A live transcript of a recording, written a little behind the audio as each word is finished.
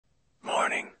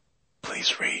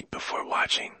please read before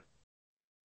watching.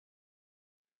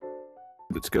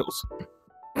 Good skills.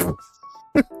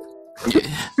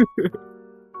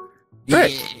 Yeah.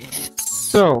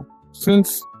 So,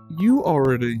 since you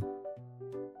already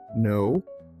know,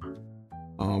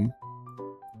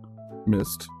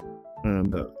 Mist,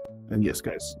 and yes,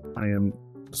 guys, I am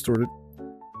distorted.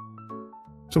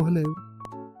 So hello,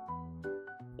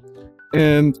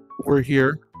 and we're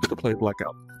here to play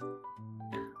Blackout.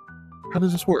 How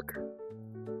does this work?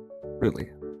 Really?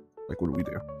 Like, what do we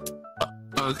do?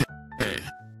 Okay.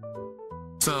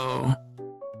 So,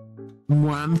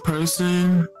 one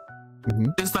person.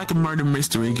 It's like a murder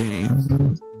mystery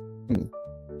game.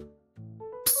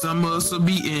 Some of us will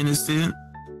be innocent.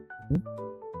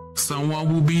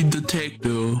 Someone will be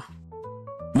detective,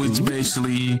 which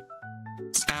basically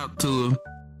is out to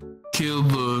kill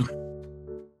the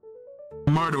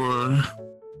murderer.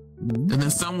 And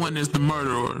then someone is the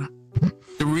murderer.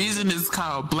 The reason it's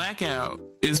called Blackout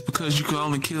is because you can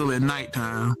only kill at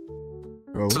nighttime.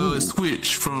 So it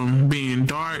switched from being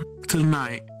dark to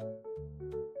night.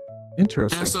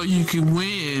 Interesting. And so you can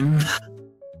win.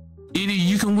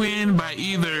 You can win by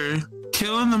either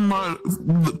killing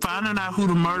finding out who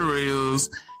the murderer is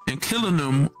and killing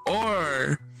them,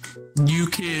 or you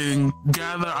can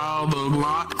gather all the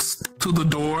locks to the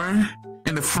door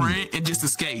in the front and just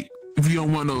escape if you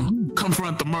don't want to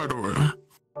confront the murderer.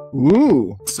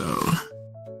 Ooh. So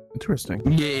Interesting.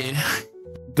 yeah.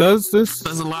 There's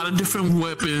a lot of different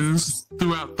weapons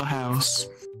throughout the house.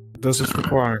 Does this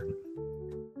require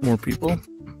more people?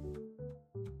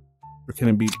 Or can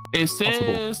it be It possible?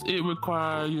 says it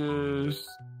requires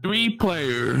 3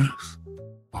 players.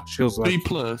 Feels like 3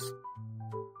 plus.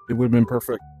 it would have been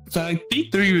perfect. So I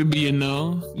think 3 would be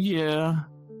enough. Yeah.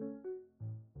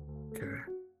 Okay.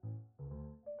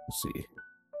 Let's see.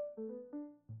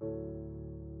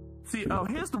 See,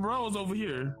 here's the roles over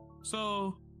here.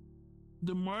 So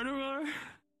the murderer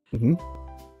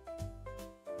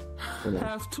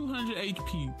have 200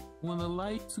 HP. When the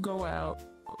lights go out,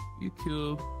 you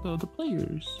kill the other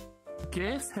players.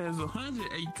 Guest has 100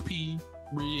 HP.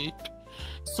 Red.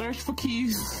 Search for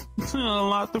keys to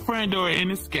unlock the front door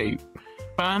and escape.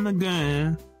 Find a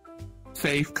gun.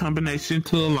 Safe combination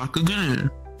to unlock a gun.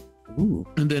 Ooh.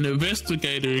 And then the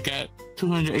investigator got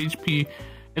 200 HP.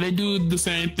 And they do the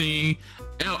same thing.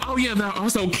 Oh yeah, there are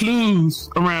also clues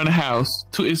around the house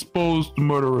to expose the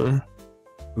murderer.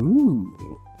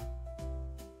 Ooh.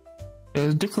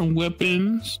 There's different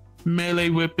weapons, melee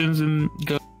weapons and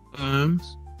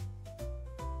guns.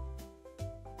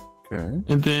 Okay.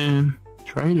 And then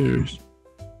traitors.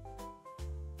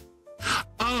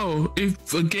 Oh,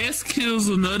 if a guest kills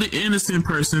another innocent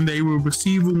person, they will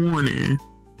receive a warning.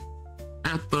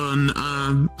 After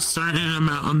a certain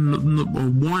amount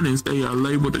of warnings, they are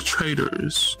labeled as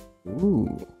traitors.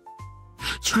 Ooh.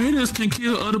 Traitors can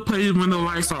kill other players when the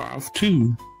lights are off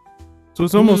too. So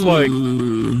it's almost like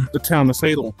the town of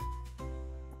Salem,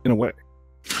 in a way.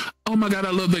 Oh my god,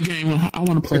 I love that game. I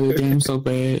want to play the game so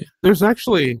bad. There's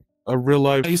actually a real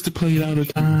life. I used to play it all the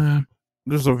time.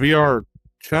 There's a VR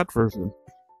chat version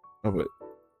of it.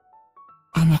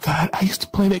 Oh my god, I used to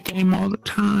play that game all the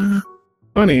time.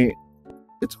 Funny,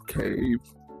 it's okay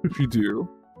if you do.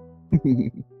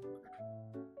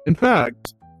 In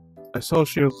fact, I saw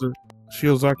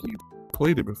Shiozaki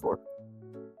played it before.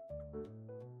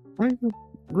 Right?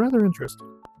 Rather interesting.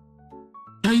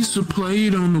 I used to play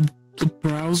it on the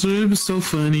browser. It was so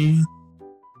funny.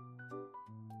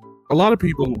 A lot of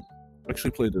people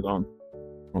actually played it on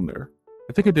there.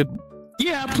 I think I did.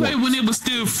 Yeah, I played when it was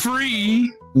still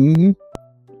free. Mm-hmm.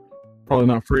 Probably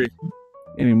not free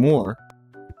anymore.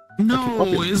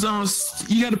 No, it's on.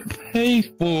 You gotta pay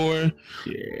for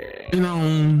it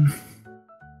on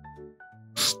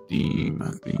Steam,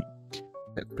 I think.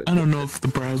 I don't know if the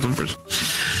browser version.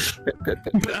 But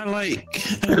I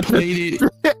played it.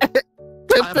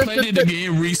 I played it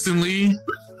again recently.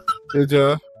 Did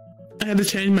ya? I had to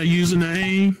change my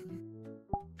username.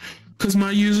 Because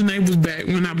my username was back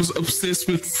when I was obsessed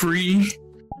with free.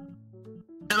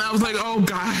 And I was like, oh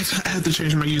god, I have to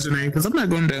change my username because I'm not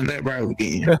going down that route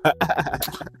again.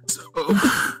 So,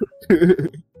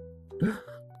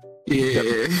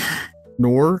 yeah.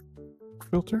 Nor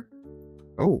filter?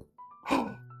 Oh.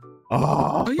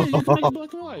 Oh yeah, you can make it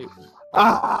black and white.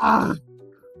 Ah!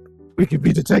 We can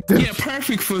be detectives. Yeah,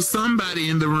 perfect for somebody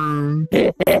in the room.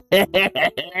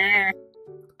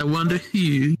 I wonder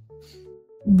who.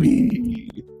 Me.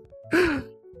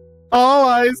 All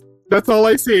eyes. That's all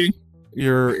I see.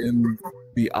 You're in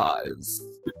the eyes.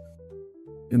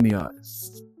 In the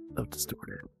eyes of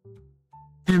Distorted.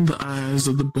 In the eyes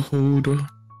of the beholder.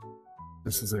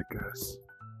 This is it, guys.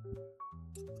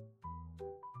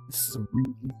 This is a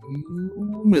real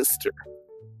mystery.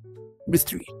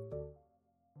 Mist.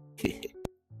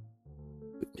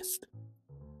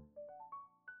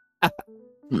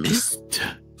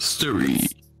 Mystery.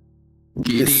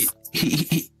 Get it?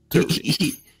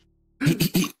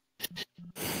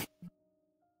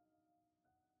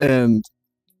 And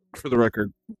for the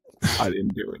record, I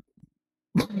didn't do it.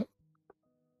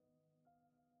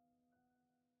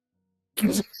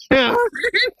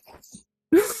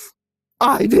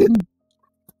 I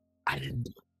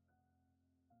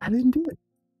didn't do it.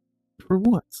 For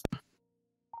once.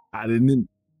 I didn't do it.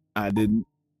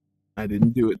 I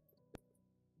didn't do it.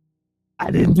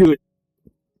 I didn't do it.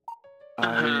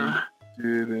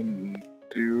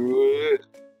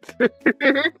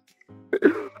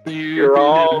 You're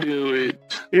all do it.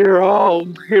 You're all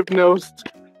hypnosed.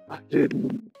 I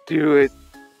didn't do it.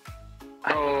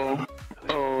 Oh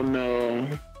no.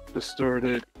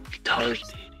 Distorted. Totally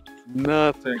There's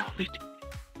nothing did it. to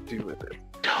do with it.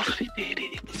 Totally did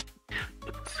it.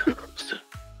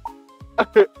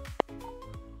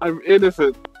 I'm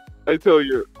innocent. I tell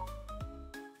you.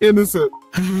 Innocent.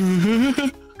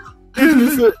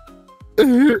 Innocent.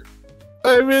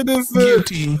 I'm innocent.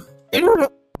 Guilty.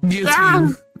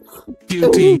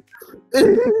 Guilty.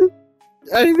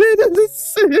 I'm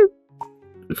innocent.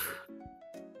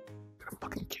 I'm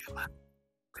fucking kill him.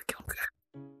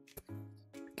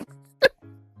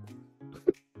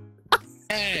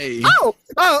 Hey. Oh,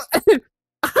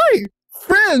 hi,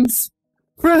 friends,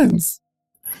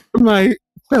 my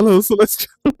fellow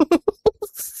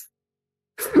Celestials.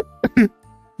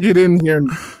 You didn't hear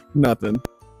nothing.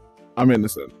 I'm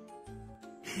innocent.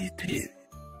 He did.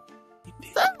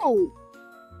 Oh.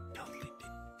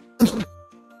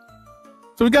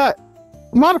 So we got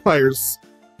modifiers.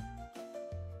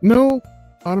 No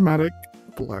automatic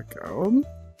blackout.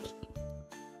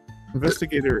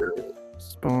 Investigator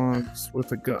spawns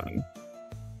with a gun.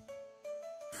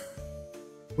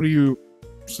 What do you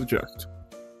suggest?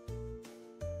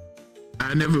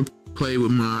 I never played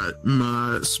with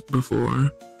mods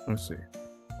before. Let's see.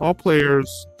 All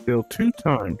players deal 2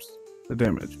 times the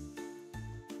damage.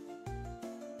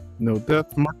 No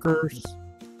death markers.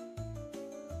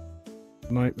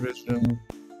 Night vision.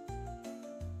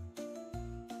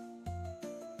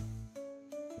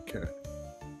 Okay.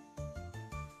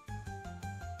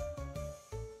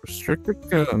 Restricted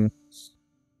guns.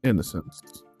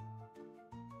 Innocence.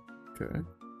 Okay.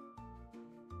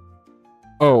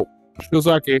 Oh,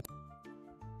 Shizaki.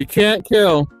 You can't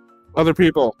kill other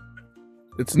people.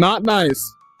 It's not nice.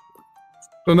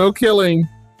 So no killing,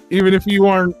 even if you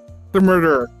aren't the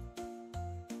murderer.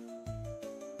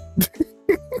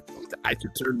 I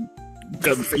should turn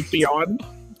gun safety on.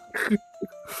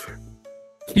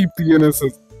 Keep the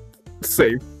innocent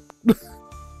safe.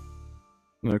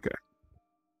 Okay.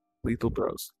 Lethal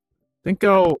throws. I think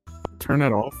I'll turn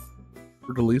that off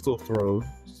for the lethal throws.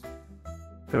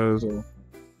 Because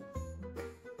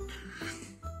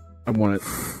I want it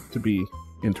to be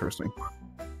interesting.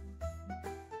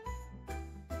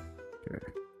 Okay.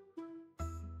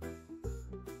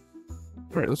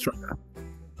 Alright, let's try that.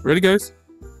 Ready, guys?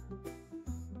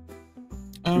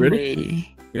 I'm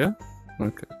ready. Yeah?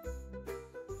 Okay.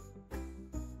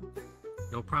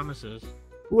 No promises.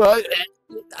 Well,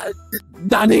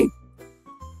 Donnie!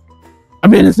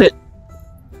 I'm innocent!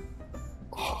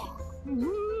 The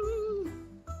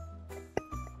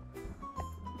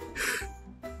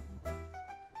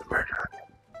murderer.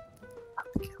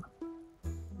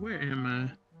 Where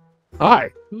am Hi!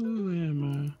 I? Who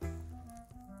am I?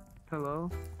 Hello?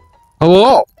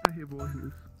 Hello! I hear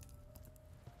voices.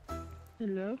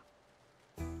 Hello?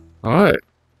 Hi.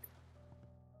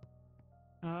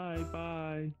 Hi,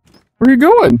 bye. Where are you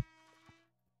going?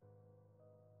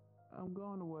 I'm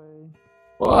going away.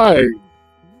 Why?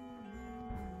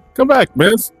 Come back,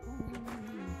 miss.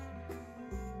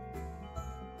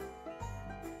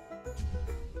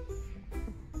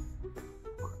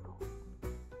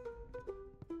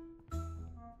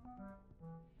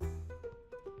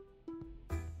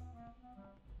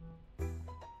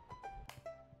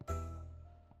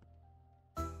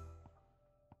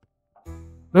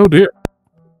 Oh dear.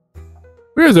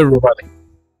 Where's everybody?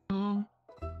 Oh,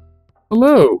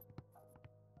 Hello.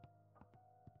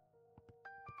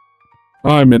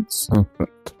 I'm innocent. I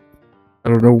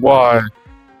don't know why.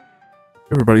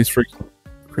 Everybody's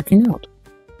freaking out.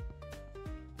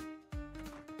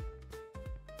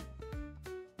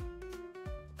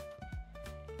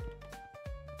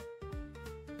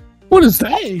 What is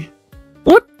that? hey.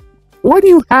 What? Why do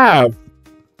you have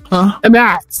Huh? an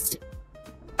axe?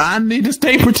 I need to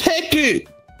stay protected.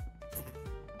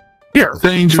 Here,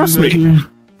 Dangerous trust me. here.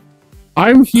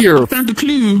 I'm here I found the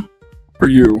clue. for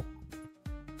you.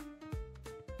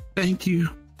 Thank you.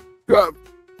 What?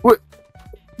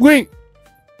 Wait.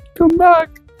 Come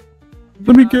back.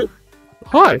 Let me get...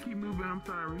 Hi. Keep moving, I'm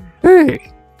sorry.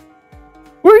 Hey.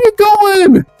 Where are you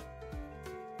going?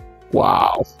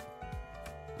 Wow.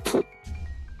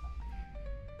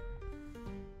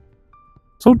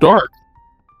 So dark.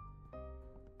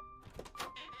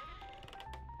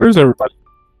 Where's everybody?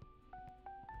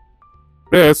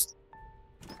 Missed.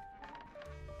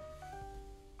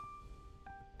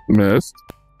 Missed.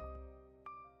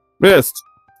 Missed.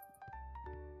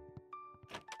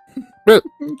 Missed.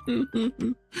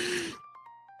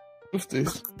 What's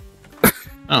this?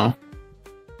 Oh.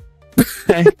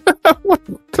 Hey. What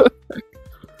the heck?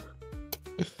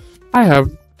 I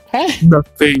have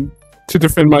nothing to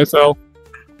defend myself,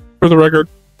 for the record.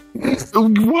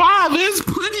 Wow, there's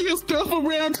plenty of stuff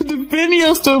around to defend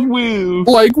yourself with.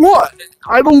 Like what?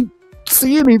 I don't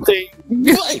see anything.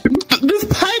 What? This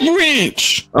pipe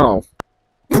wrench. Oh.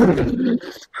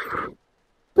 Oh,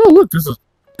 look,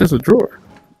 there's a drawer.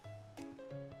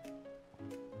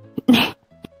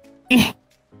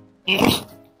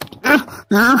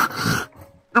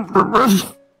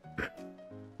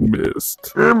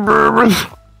 Missed.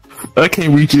 I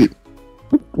can't reach it.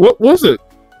 What was it?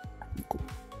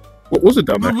 What was it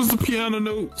down there? That was the piano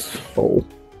notes. Oh.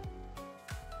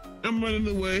 I'm running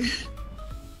away.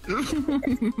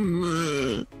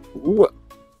 What?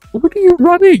 What are you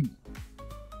running?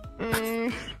 I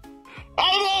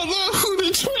don't know who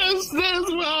to trust,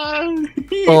 that's why.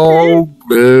 Oh,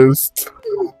 missed.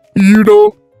 You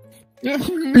don't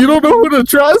know who to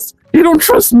trust? You don't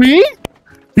trust me?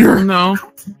 You're No.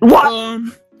 what?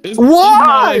 It's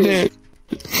Why?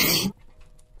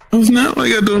 It's not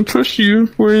like I don't trust you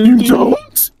for anything. You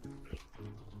don't?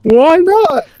 Why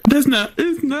not? That's not.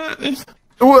 It's not.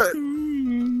 What?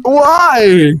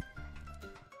 Why?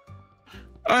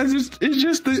 It's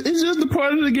just the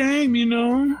part of the game, you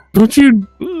know. Don't you?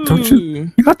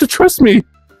 You have to trust me.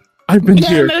 I've been I got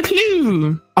here. no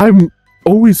clue. I'm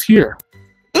always here.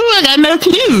 Ooh, I got no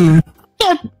clue.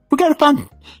 Yeah, we gotta find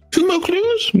 2 more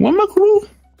clues. 1 more clue.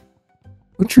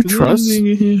 Don't you trust Anything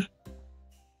in here?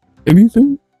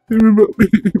 anything about me?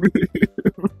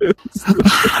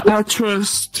 I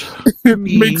trust. It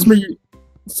makes me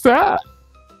sad.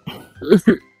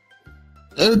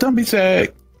 Don't be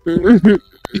sad. Don't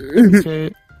be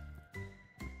sad.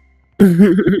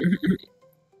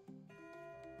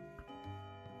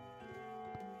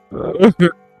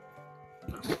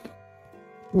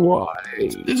 Why?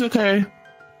 It's okay.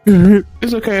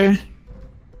 It's okay.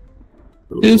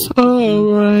 It's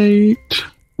alright.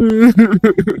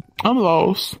 I'm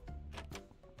lost.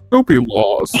 Don't be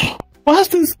lost. What's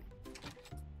this?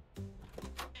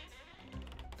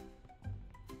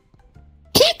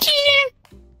 Kitchen!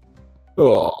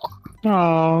 Oh.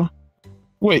 Aw.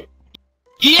 Wait.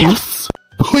 Yes!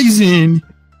 Poison!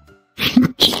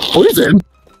 Poison?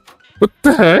 What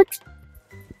the heck?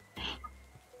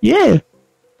 Yeah.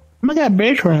 Oh my god,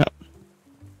 bear trap.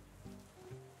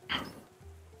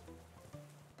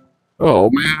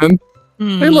 Oh man.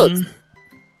 Hey, look.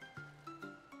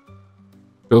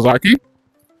 Yozaki?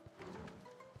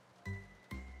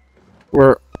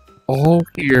 We're all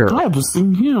here. I haven't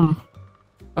seen him.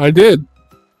 I did.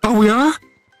 Oh, we are?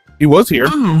 He was here.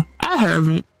 Oh, I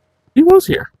haven't. He was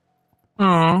here.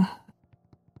 Oh.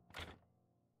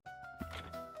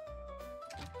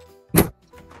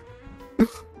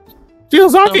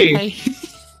 Yozaki! Okay.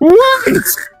 What?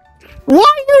 Why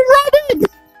are you running?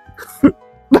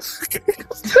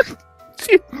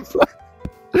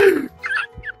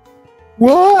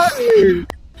 Why?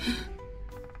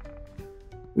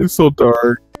 It's so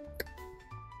dark.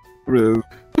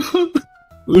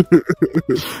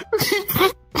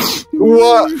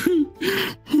 What?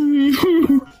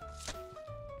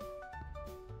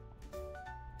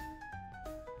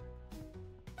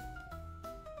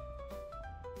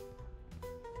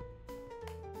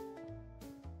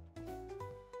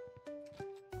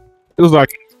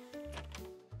 Yozaki.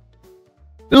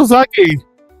 Yozaki.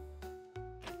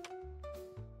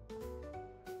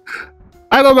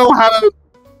 I don't know how to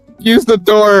use the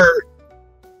door.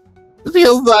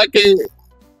 Yozaki.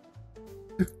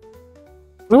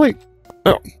 Really?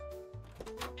 Oh.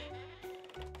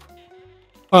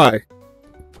 Hi.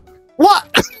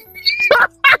 What?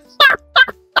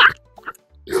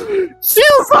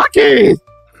 Yozaki!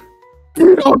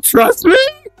 You don't trust me?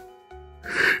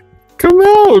 Come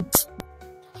out!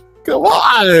 Come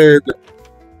on!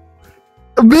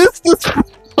 This is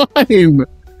fine!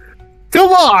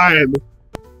 Come on!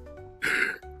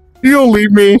 You don't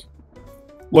leave me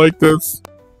like this.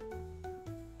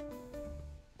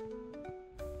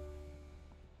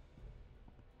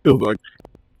 Feels like.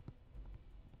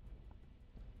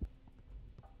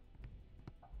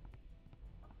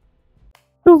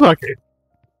 Feels like it.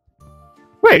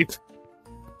 Wait.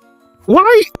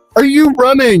 Why are you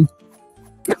running?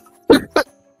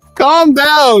 Calm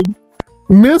down.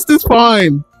 Mist is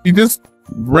fine. You just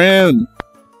ran.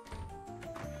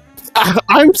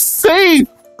 I'm safe.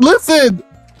 Listen.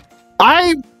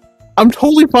 I'm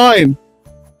totally fine.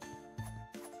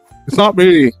 It's not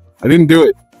me. I didn't do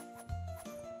it.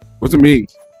 It wasn't me.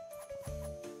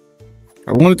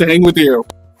 I wanted to hang with you.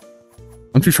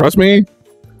 Don't you trust me?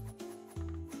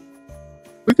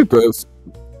 Look at this.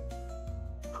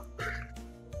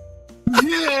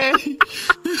 Yay!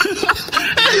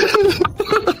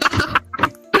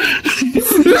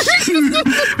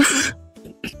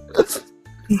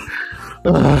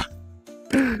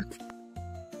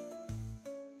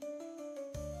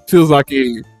 Feels like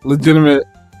a legitimate,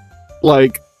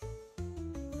 like,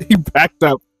 he backed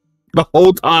up the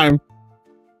whole time.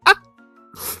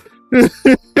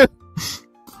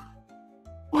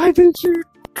 Why didn't you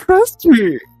trust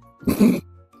me?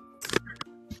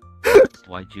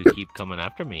 Why'd you keep coming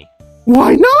after me?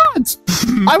 Why not?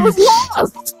 I was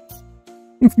lost.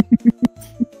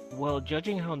 Well,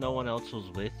 judging how no one else was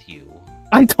with you,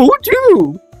 I told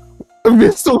you.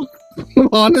 Mr.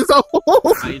 on his own.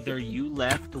 either you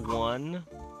left one,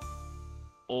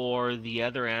 or the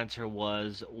other answer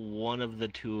was one of the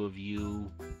two of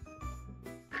you.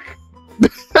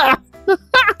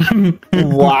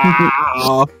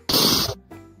 Wow.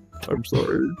 I'm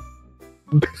sorry.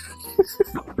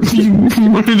 You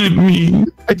murdered me.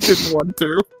 I didn't want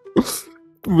to.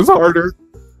 It was harder.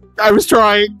 I was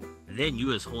trying. Then you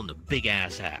was holding a big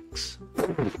ass axe.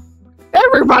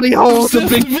 Everybody holds a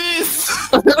big. This.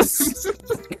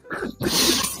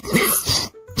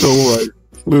 Alright.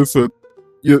 Listen.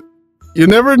 You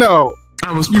never know.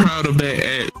 I was proud of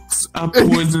that axe. I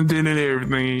poisoned it and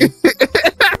everything.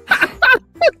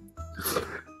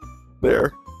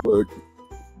 There. Look.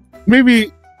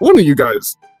 Maybe one of you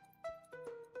guys.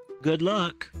 Good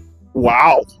luck.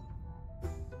 Wow.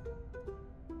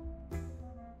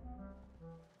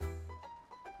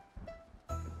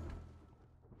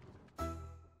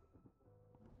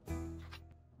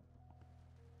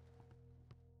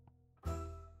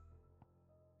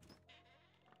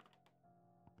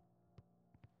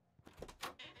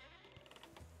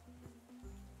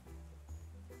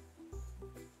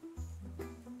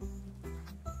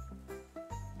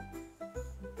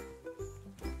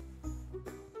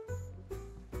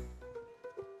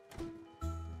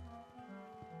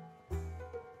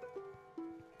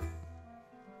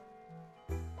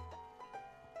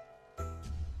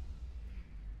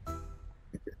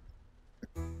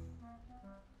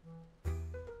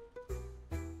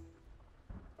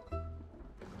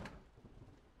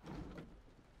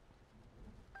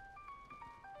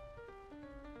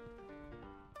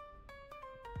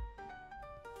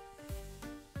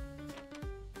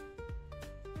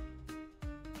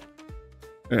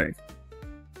 Hey.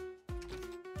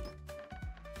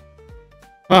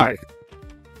 Hi.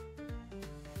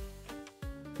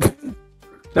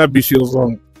 That'd be Shield's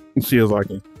long. Shield's like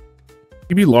it.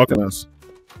 He be locking us.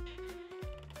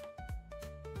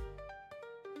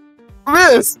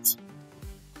 Mist!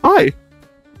 Hi.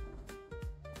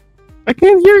 I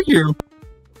can't hear you.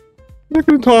 You're not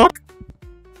gonna talk.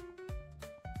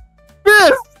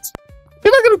 Mist!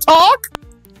 You're not gonna talk?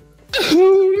 You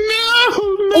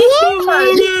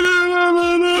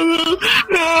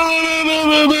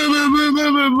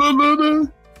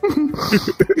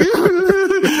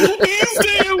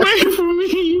stay away from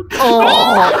me.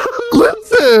 Oh,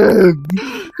 listen.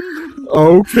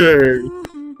 Okay.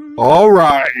 All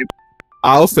right.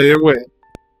 I'll stay away.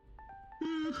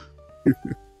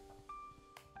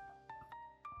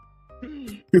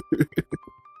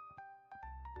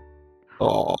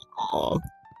 Oh.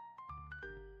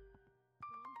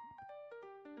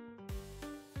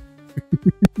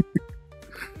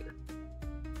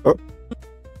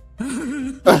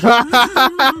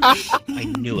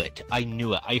 I knew it. I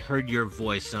knew it. I heard your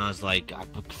voice and I was like,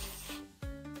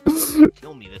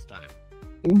 kill me this time.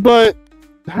 But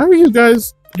how are you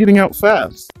guys getting out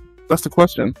fast? That's the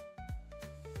question.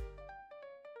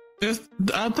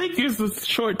 I think it's a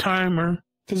short timer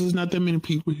because there's not that many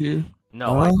people here.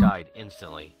 No, I died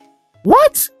instantly.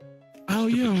 What? Oh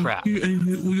Stupid yeah. trap.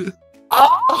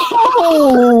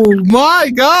 Oh my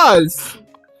gosh!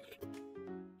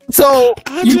 So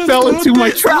you fell into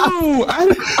my trap. No,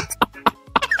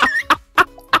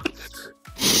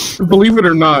 Believe it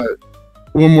or not,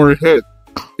 one more hit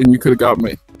and you could have got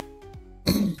me.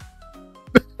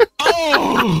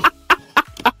 Oh!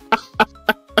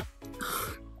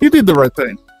 did the right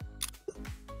thing.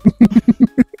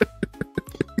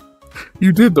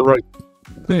 You did the right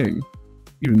thing,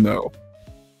 even though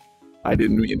I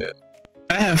didn't mean it.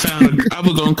 I have found. I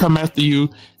was gonna come after you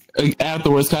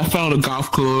afterwards. 'Cause I found a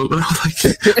golf club, and I was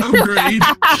like, "Upgrade."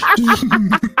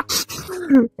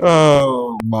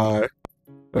 Oh my.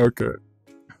 Okay.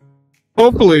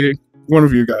 Hopefully, one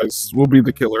of you guys will be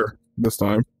the killer this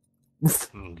time.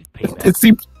 Payback. It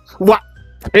seems. What?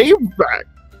 Payback.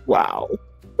 Wow.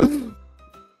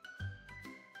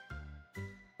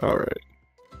 All right.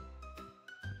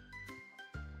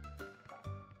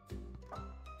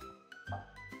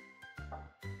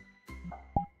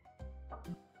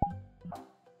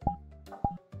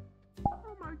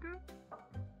 Oh my god.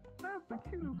 That's the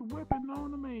cutest weapon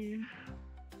known to man.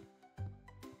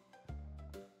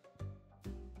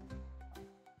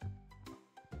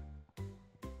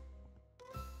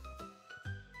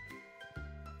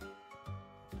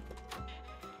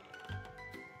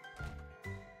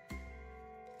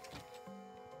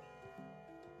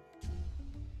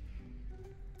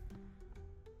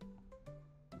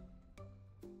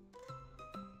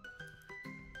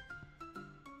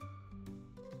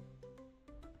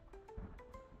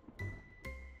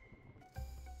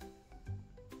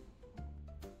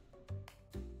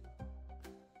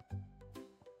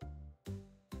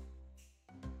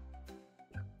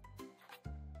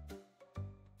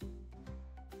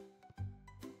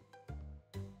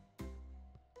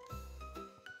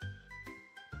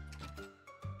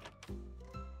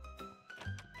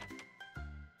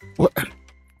 What?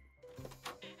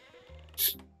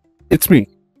 It's me.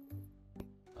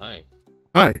 Hi.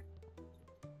 Hi.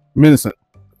 I'm innocent.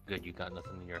 Good, you got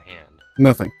nothing in your hand.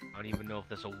 Nothing. I don't even know if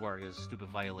this will work. It's a stupid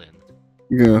violin.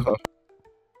 Yeah.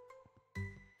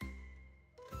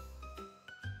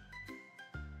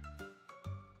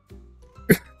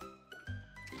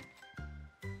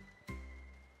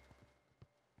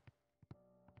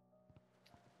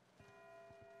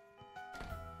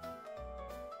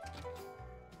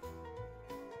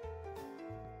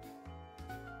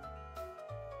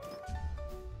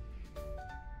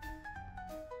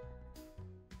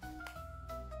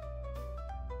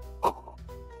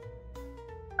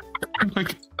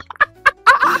 Like,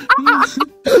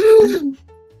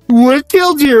 What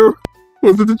killed you?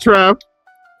 Was it the trap?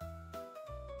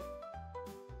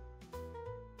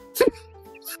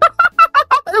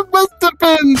 It must have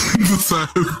been.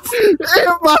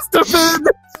 It must have been.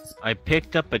 I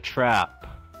picked up a trap.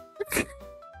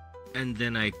 And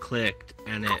then I clicked,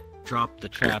 and it dropped the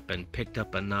trap and picked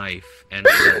up a knife and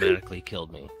automatically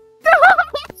killed me.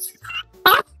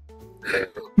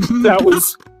 That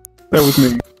was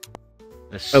me.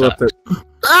 This I left sucks. it.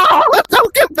 Oh,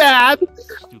 don't get bad.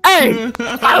 Hey,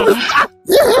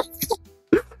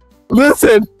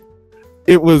 listen.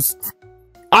 It was.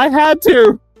 I had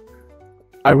to.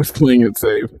 I was playing it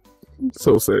safe.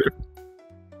 So safe.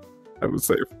 I was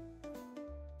safe.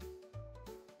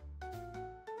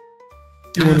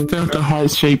 I felt a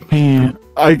heart-shaped pan.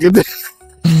 I could.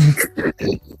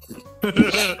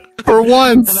 For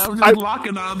once, And I was just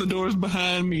locking all the doors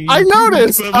behind me. I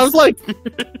noticed. I was like,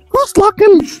 "Who's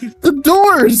locking the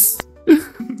doors?"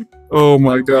 Oh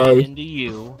my Ran god! into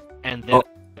you, and then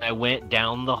I went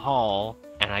down the hall,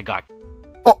 and I got.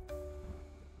 Oh,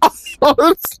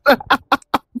 snaps.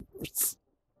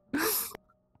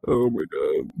 Oh my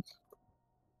god!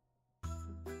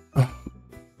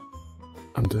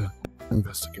 I'm the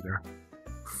investigator.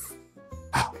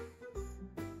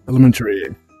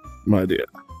 Elementary, my dear.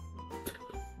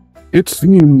 It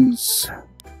seems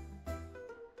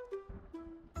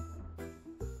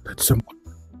that someone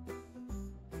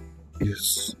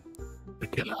is the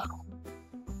killer.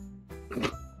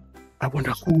 I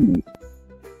wonder who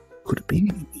could it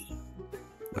be?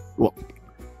 Well,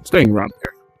 staying around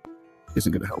here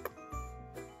isn't going to help.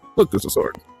 Look, there's a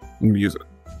sword. I'm going to use it.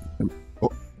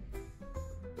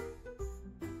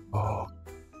 Oh.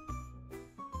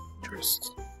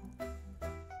 Interest.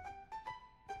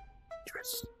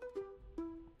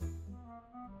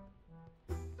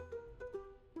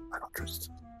 I don't trust.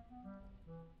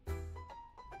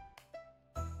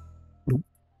 Nope.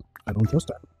 I don't trust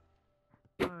that.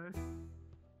 Hi.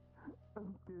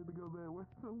 I'm scared to go that way,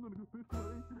 so I'm gonna go this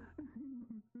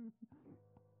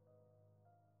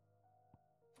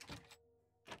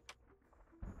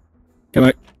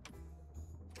way.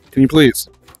 Can you please?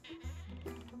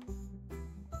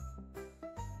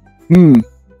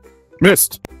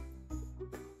 Missed.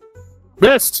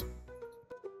 Missed.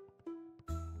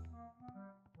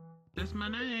 That's my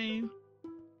name.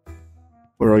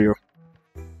 Where are you?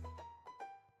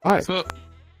 Hi. So,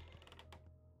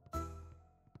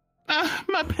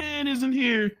 my pan isn't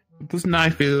here. This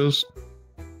knife is.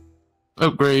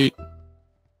 Upgrade.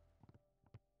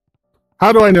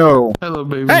 How do I know? Hello,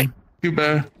 baby. Hey!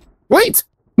 Goodbye. Wait!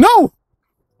 No!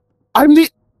 I'm the...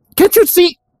 Get your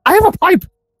seat! I have a pipe!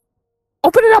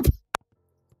 Open it up!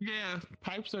 Yeah,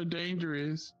 pipes are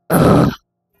dangerous. No!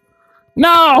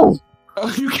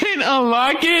 Oh, you can't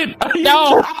unlock it?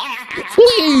 No!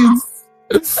 Please!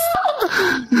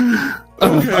 Okay.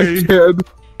 I can't.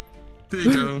 There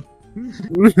you go.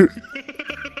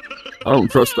 I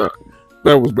don't trust that.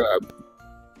 That was bad.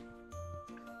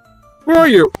 Where are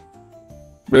you?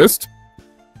 Mist?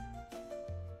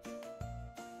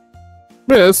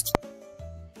 Mist?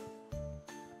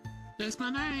 That's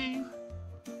my name.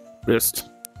 Mist.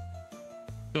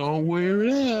 Don't wear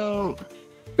it out.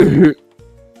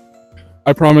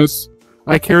 I promise.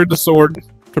 I carried the sword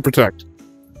to protect.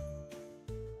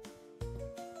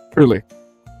 Truly.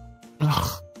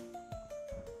 Ugh.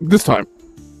 This time.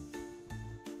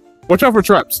 Watch out for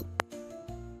traps.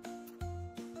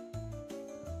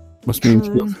 Must mean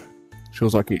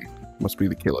Shiozaki must be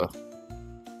the killer.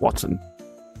 Watson.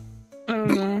 I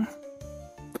don't know.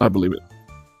 I believe it.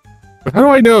 But how do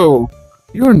I know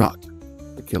you're not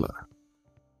the killer?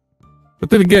 But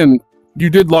then again, you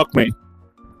did lock me.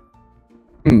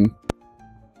 In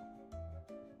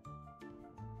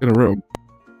a room.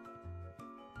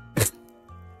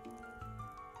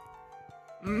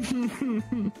 I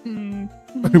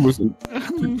wasn't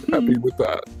too happy with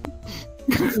that.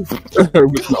 I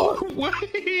was not. Wait,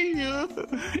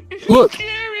 Look.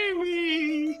 scaring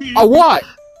me. What?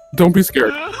 Don't be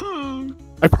scared.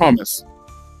 I promise.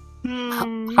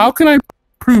 How can I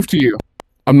prove to you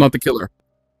I'm not the killer?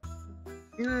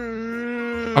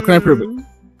 How can I prove it?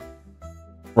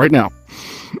 Right now.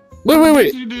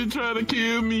 Wait. You did try to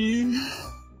kill me.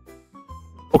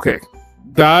 Okay.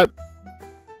 That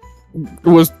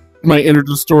was my inner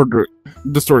distorted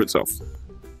self.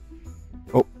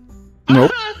 Oh.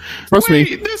 Nope. Trust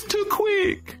me. That's too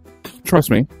quick. Trust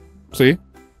me. See?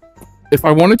 If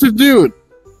I wanted to do it,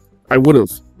 I would have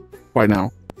by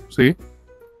now. See?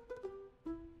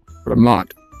 But I'm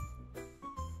not.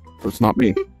 But it's not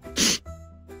me.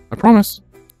 I promise.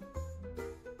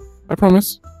 I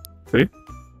promise. See?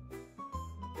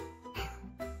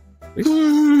 See?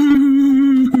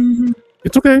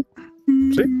 It's okay.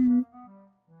 See?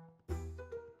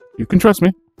 You can trust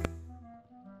me.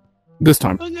 This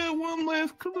time. I got one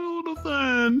last clue to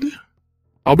find.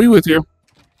 I'll be with you.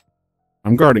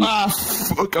 I'm guarding. Ah,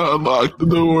 fuck, I unlocked the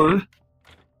door.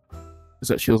 Is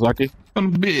that Shiozaki?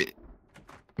 I'm a bit.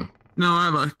 No, I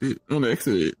locked it on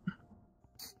accident.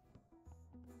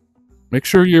 Make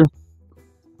sure you...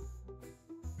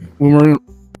 When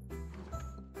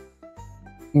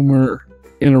we're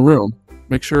in a room,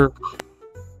 make sure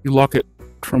you lock it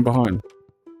from behind.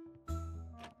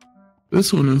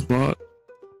 This one is locked.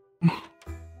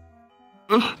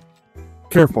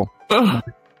 Careful.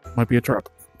 Might be a trap.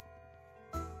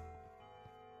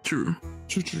 True.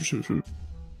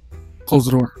 Close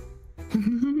the door.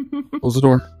 Close the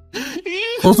door.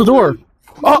 Close the door.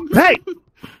 Oh, hey!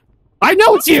 I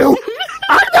know it's you!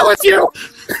 I know it's you!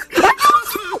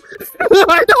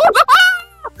 I know.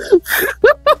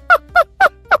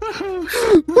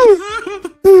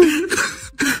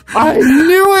 I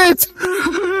knew it!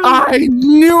 I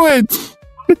knew it!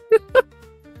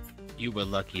 You were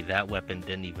lucky that weapon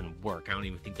didn't even work. I don't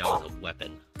even think that was a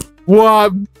weapon.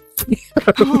 What?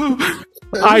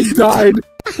 I died.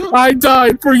 I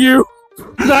died for you.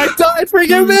 I died for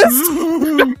you, Miss.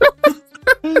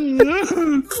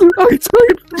 I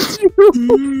died for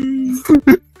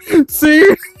you.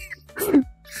 See?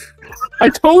 I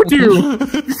told you.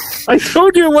 I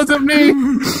told you it wasn't me.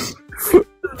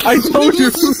 I told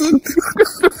you.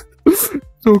 It's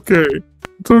okay.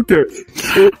 It's okay.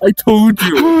 I told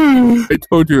you. I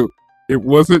told you. It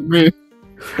wasn't me.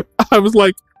 I was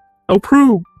like, I'll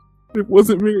prove it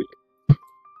wasn't me.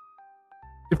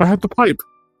 If I had the pipe,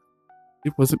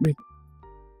 it wasn't me.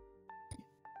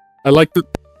 I like the...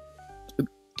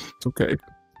 It's okay.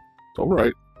 It's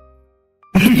alright.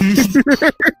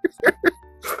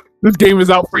 This game is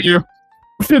out for you.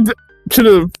 Should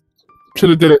have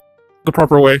did it the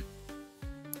proper way.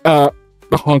 The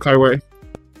Honkai way.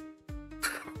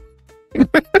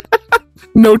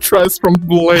 No trust from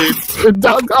Blades and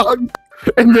Dog.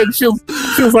 And then she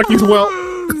feels like he's well.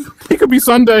 It could be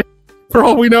Sunday, for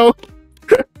all we know.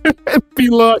 Be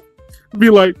like,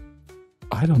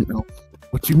 I don't know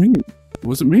what you mean. It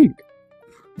wasn't me.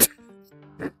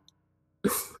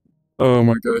 Oh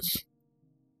my gosh.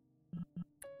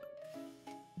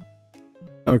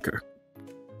 Okay.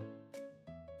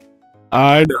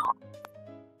 I know.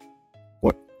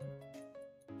 What?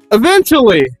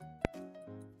 Eventually,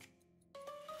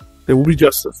 There will be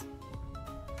justice.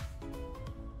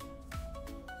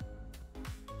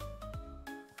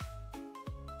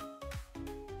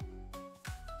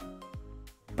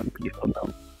 Oh,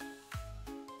 no.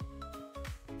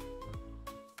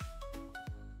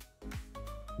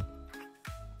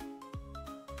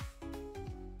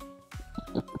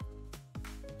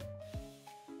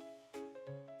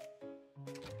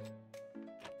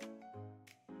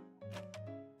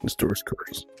 This door's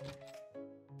cursed.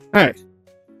 Hey.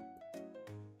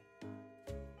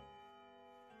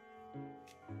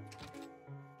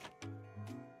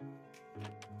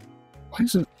 Why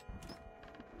is it?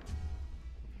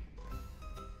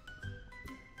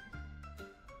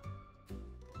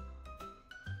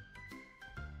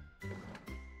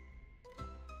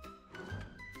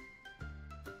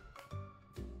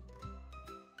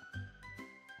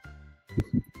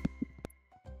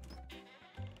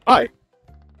 Hi.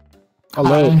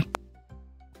 Hello. Hi.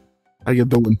 How you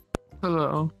doing?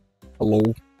 Hello. Hello.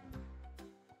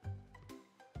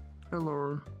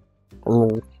 Hello.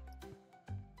 Hello.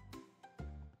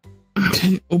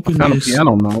 Okay, open Found a this.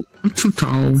 piano now. I'm too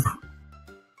tall.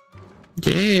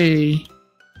 Yay.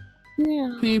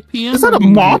 Yeah. Hey, piano Is that a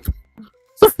music. mop?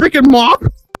 It's a freaking mop.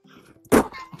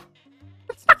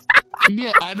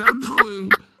 Yeah, I don't know.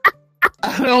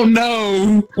 I don't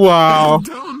know. Wow. I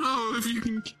don't know if you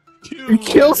can kill. You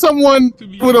kill someone to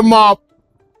be with a mop.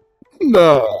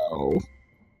 No.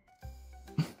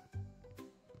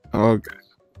 Okay.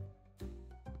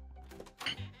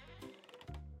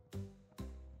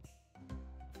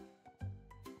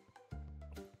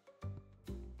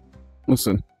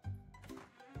 Listen.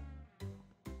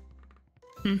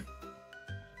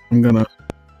 I'm gonna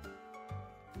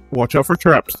watch out for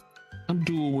traps. I'm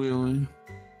dual wheeling.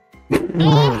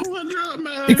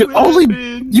 You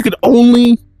could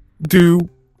only do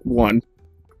one.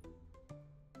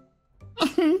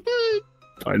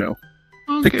 I know.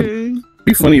 Okay.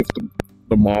 Be funny if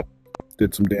the mop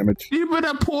did some damage. You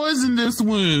better poison this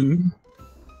one.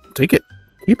 Take it.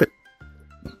 Keep it.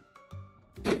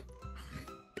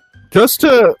 Just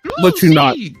to let you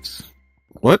not. Seeds.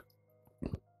 What?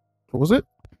 What was it?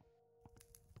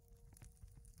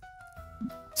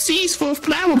 Seeds for a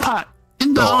flower pot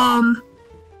in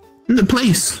the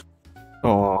place.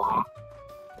 Oh.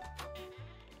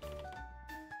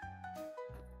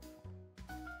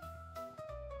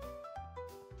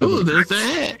 Oh, there's the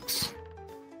X.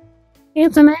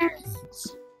 It's an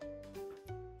axe.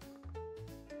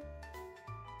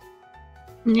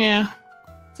 Yeah.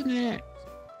 It's an X.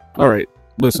 All right.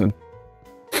 Listen.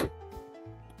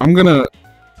 I'm gonna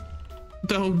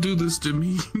Don't do this to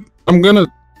me.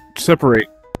 separate.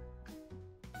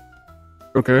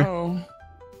 Okay. Oh.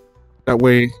 That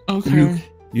way Okay.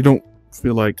 you don't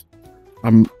feel like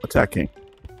I'm attacking.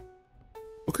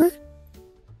 Okay.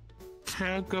 Okay,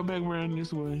 I'll go back around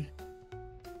this way.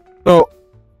 So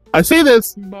I say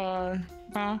this. Bye.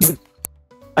 Huh?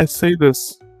 I say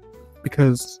this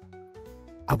because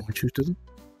I want you to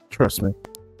trust me.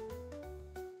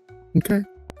 Okay.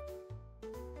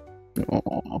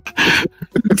 Aw.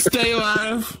 Stay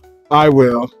alive. I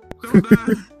will. Don't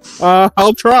die.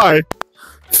 I'll try.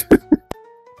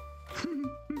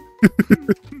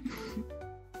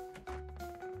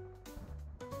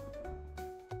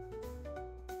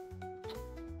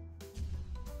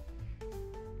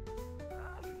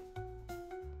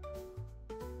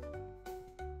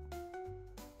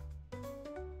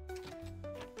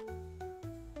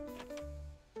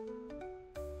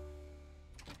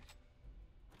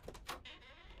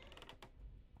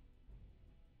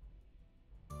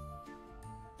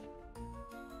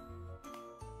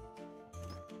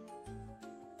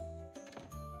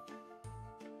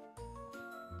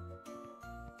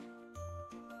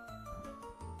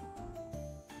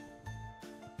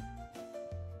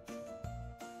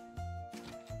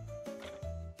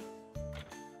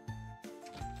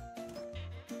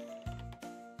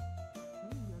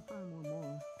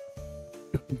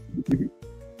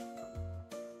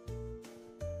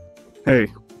 Hey.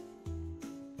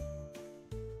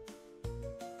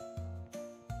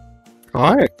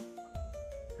 Hi.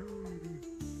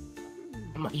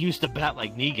 I'm not used to bat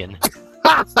like Negan.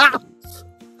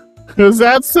 Is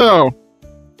that so?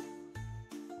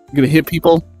 You gonna hit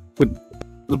people with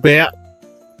the bat?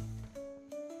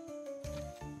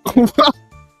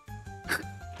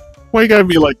 Why you gotta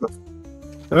be like this?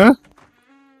 Huh?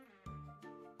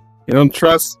 You don't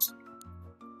trust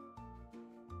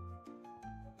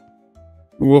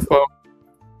Wolfo?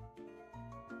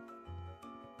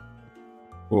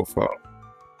 Wolfo.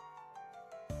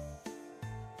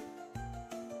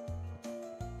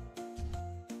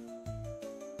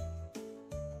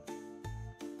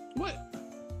 What?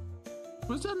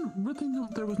 Was that really no?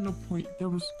 There was no point. There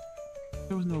was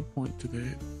no point to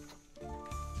that.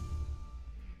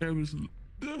 There was.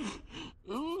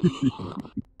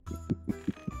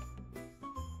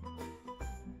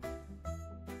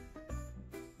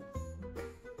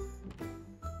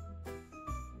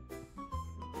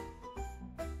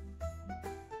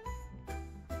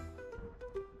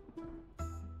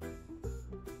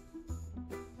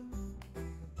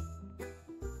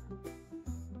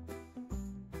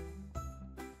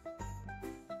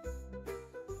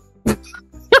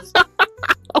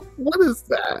 What is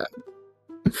that?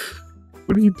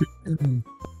 What are you doing?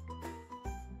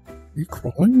 Are you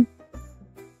crawling?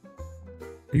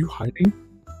 Are you hiding?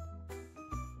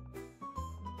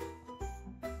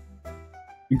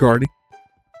 You guarding?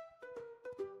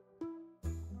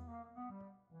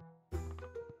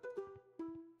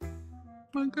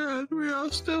 My God, we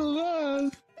are still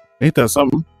alive. Ain't that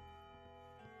something?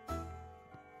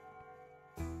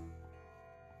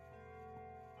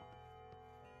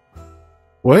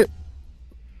 What?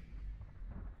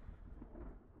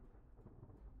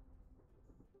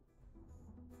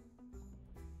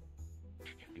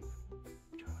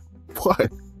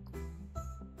 What?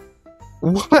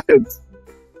 What?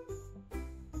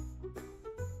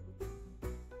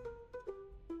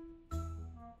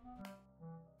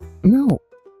 No.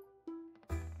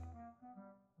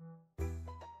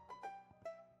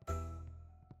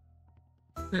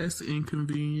 That's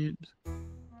inconvenient.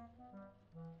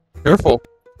 Careful.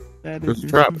 That There's is a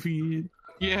trap. inconvenient.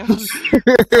 Yeah.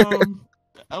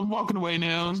 I'm walking away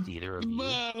now. Just either of you.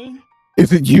 Bye.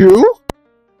 Is it you?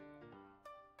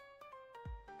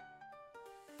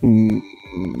 Hmm.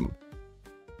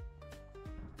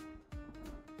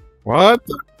 What?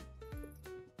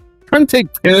 Trying to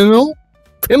take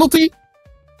penalty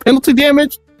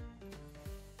damage?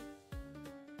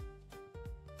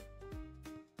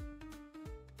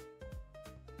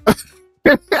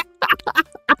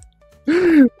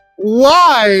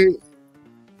 Why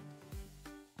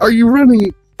are you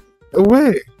running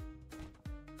away?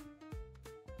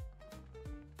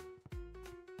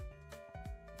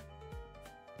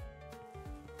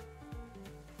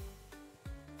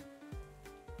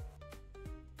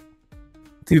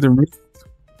 It's either me.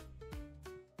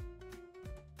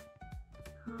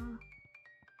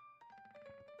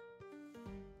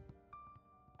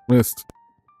 Missed.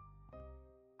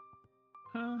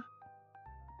 Huh?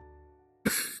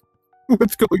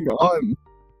 What's going on?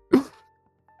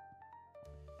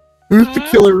 Who's the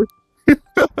killer?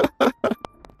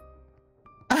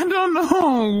 I don't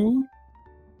know.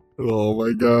 Oh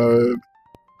my god.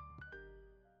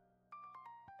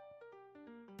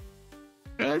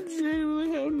 I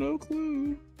genuinely have no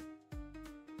clue.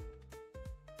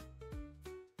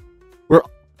 We're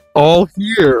all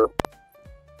here.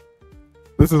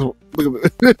 This is look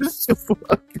at this. This is just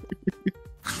fucking.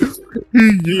 He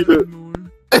yeeted.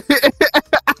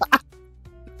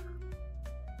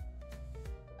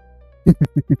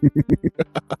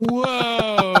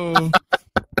 Whoa.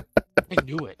 I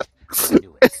knew it. I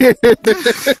knew it.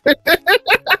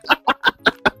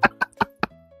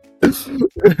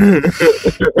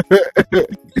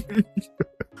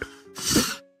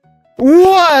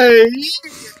 Why?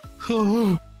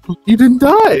 You didn't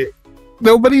die.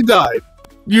 Nobody died.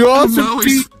 You all I'm should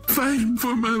always be. fighting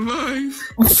for my life.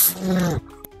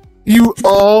 You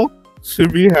all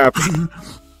should be happy.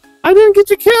 I didn't get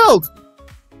you killed.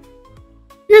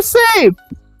 You're safe.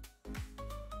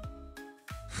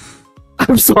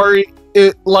 I'm sorry.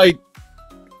 It like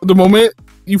the moment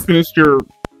you finished your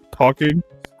talking,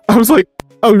 I was like,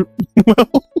 oh well.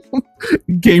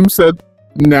 Game said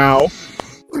now.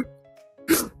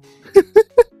 It's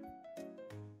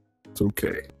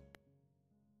okay.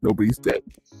 Nobody's dead.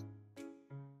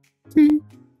 See?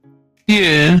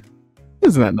 Yeah.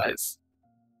 Isn't that nice?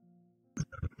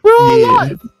 We're all Yeah.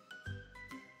 alive.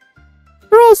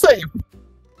 We're all safe.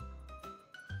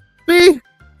 See?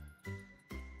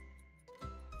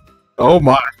 Oh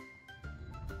my.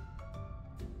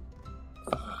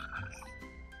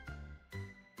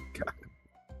 God.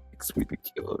 Makes me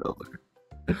kill it over.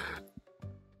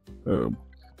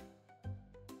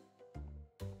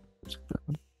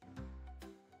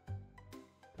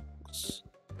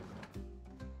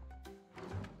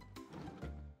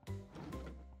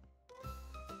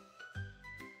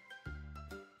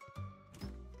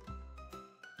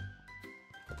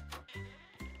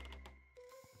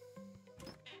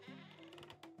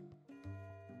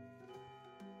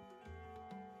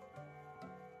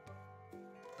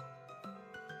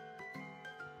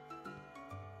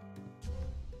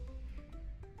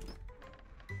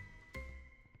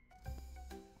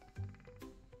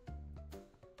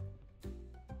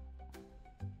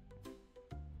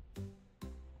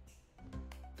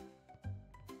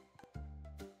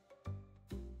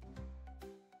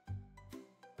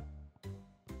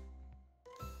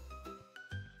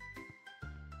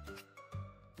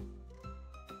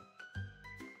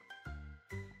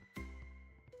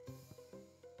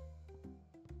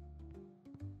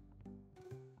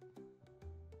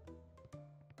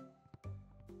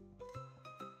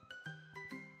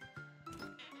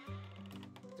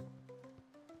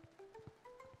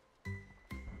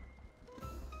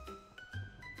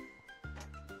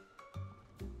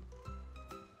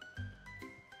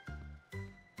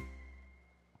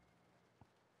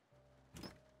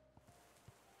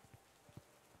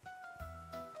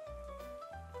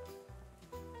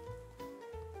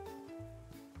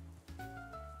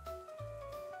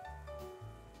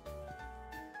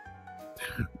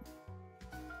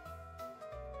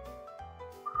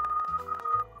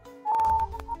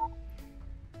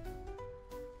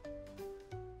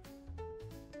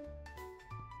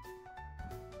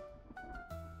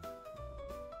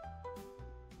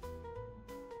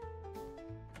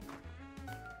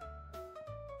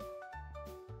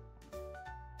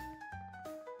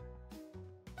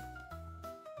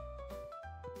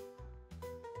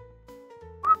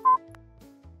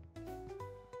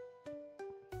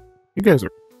 You guys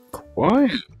are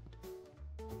quiet.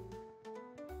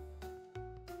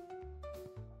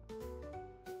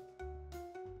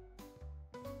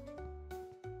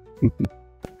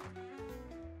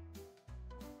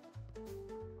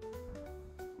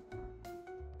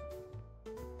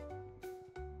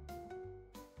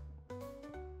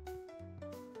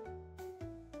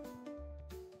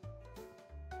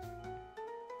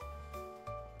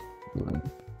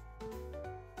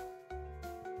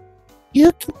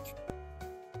 Yuki.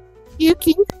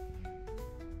 Yuki.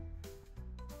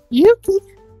 Yuki.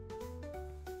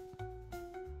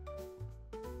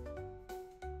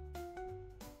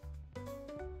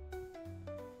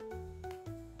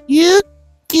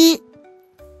 Yuki.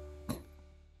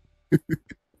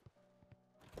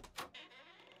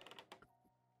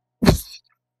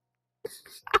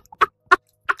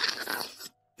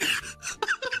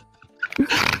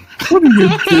 What are you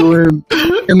doing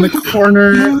in the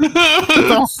corner?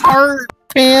 The heart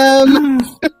pan.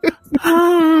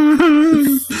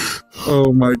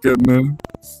 Oh my goodness.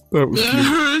 That was I cute.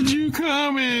 heard you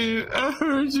coming. I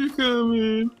heard you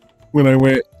coming. When I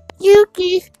went,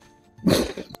 Yuki.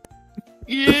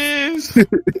 Yes.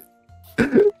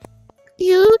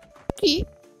 Yuki.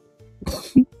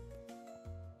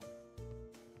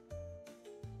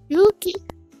 Yuki. Yuki.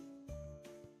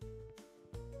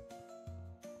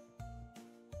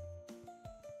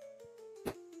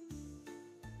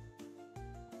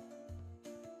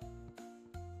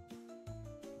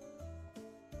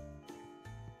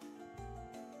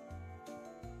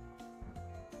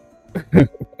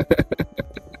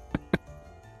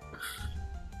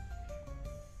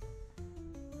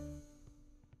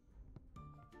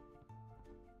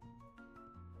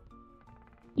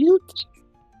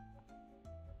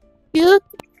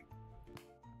 Yuki.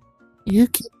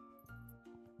 Yuki.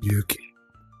 Yuki.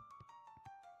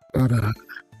 Ora.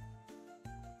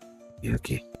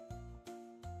 Yuki.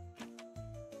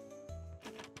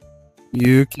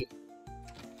 Yuki.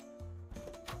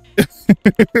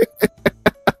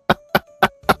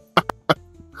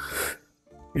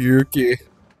 Yuki.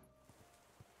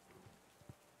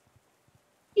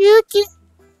 Yuki.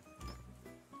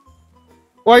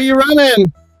 Why are you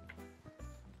running?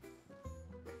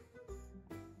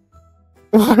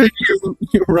 Why are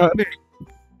you running?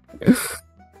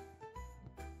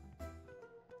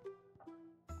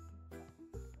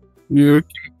 Yuki.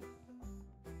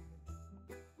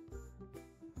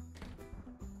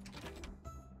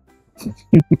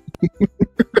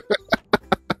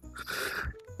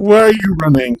 Why are you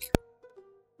running?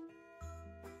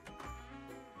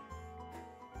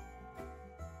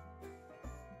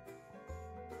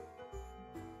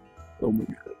 Oh my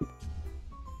god.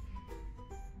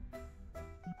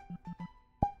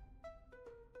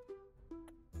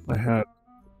 I had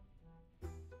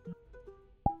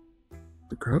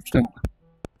the crouch down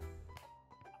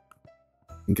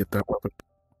and get that weapon.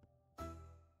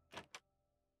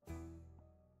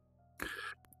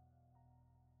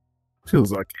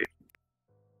 Feels like it.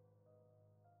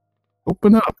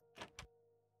 Open up.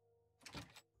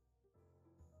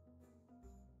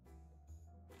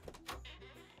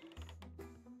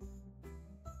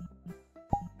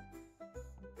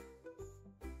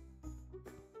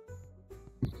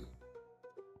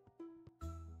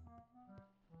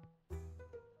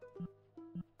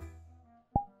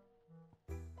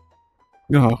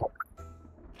 No.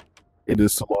 It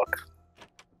is to lock.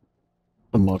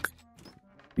 Unlock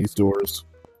these doors.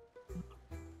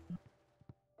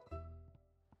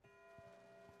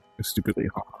 It's stupidly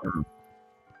hard.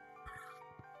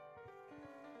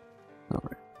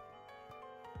 Alright.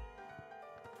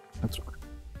 That's right.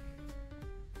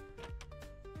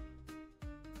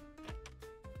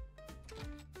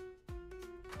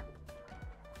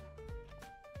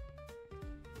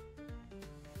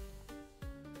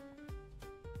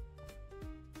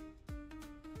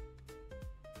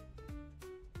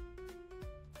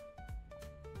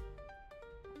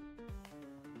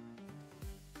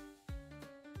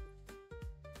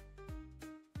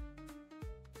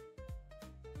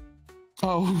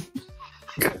 Oh.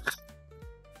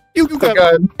 You got a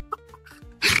gun.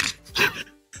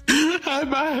 Hi,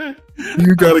 bye.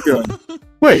 You got a gun.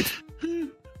 Wait.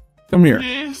 Come here.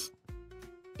 Yes.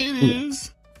 It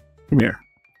is. Come here.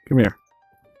 Come here.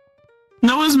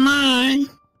 No, it's mine.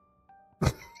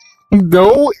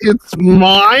 No, it's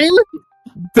mine?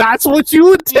 That's what you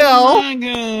would tell. It's my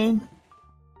gun.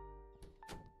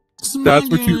 It's my That's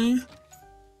what you- gun.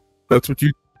 That's what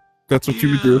you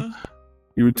would do. Yeah,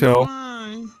 You would it's tell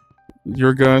mine.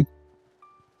 your gun.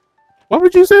 Why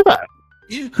would you say that?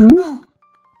 Yeah. Hmm?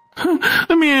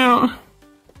 Let me out.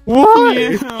 Why?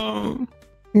 Let me out.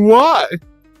 Why?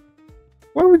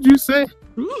 Why would you say?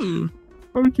 Ooh,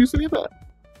 Why would you say that?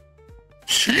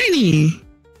 shiny.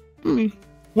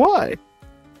 Why?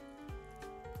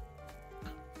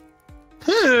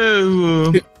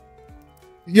 Oh,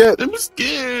 Yeah, I'm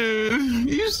scared.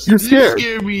 You're scared. You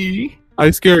scare me. I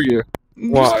scare you.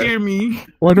 You Why? scare me.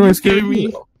 Why do I You scare scare me.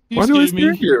 you? Why do I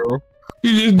scare you?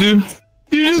 You just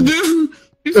do. You just do.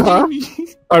 You scare Uh-huh. me.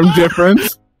 I'm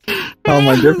different. How am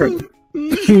I different?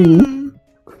 You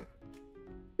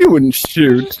You wouldn't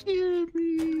shoot. scare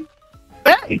me.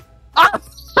 Hey! Ah!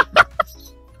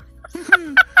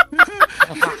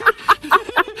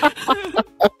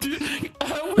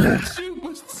 I wouldn't shoot,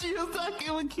 but she was not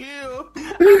gonna kill.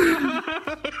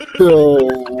 No.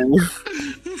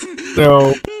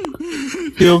 No.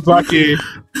 Feels lucky.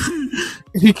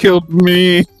 He killed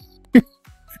me.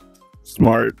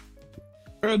 Smart.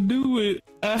 I knew it.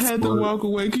 I had to Smart. walk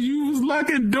away because you was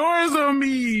locking doors on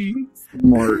me.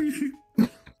 Smart.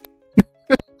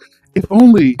 If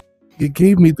only you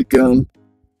gave me the gun,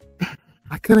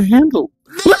 I could have handled.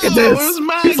 Look at No, this. it was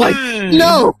my He's like, gun.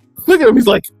 no. Look at him. He's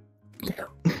like,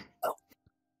 no.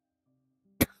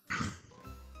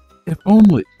 If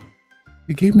only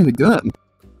you gave me the gun,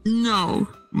 No.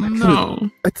 No.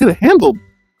 I could have handled.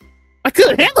 I could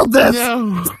have handled this.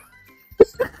 No.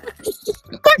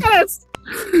 Look at this.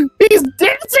 He's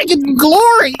dancing in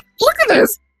glory. Look at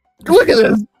this. Look at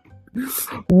this.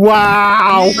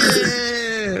 Wow.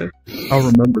 Yeah. I'll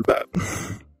remember that.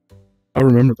 I'll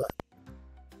remember that.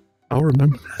 I'll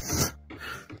remember that.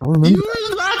 I'll remember You that.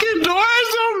 was locking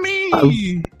doors on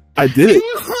me. I did You it.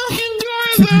 was locking Keep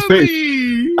doors you on safe.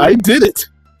 me. I did it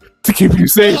to keep you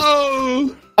safe.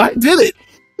 Oh. I did it.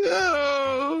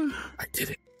 No. I did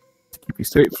it to keep you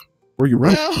safe. Where you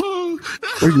running? No.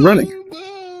 Where you running?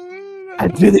 No. I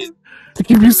did it to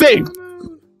keep you safe.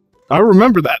 I'll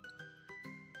remember that.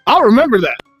 I'll remember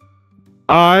that.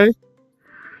 I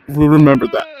will remember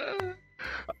that.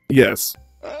 Yes.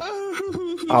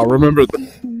 I'll remember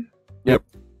that. Yep.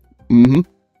 Mm-hmm.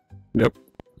 Yep.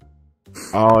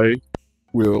 I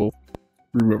will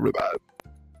remember that.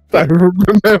 I will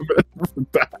remember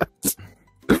that.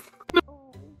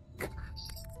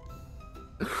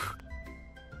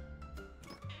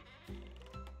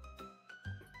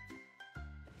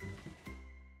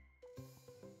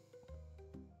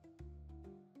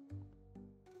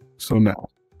 So now,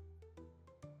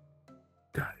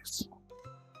 guys,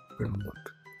 we're gonna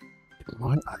look in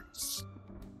my eyes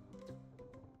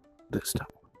this time.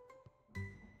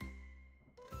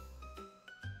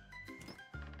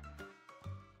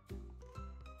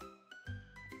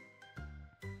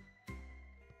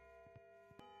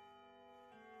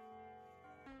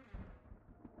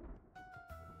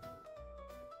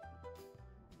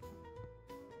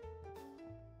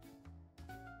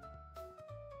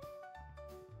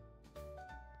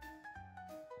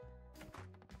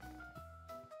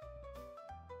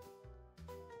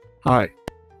 Hi.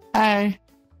 Hi.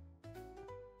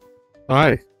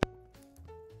 Hi.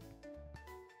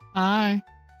 Hi.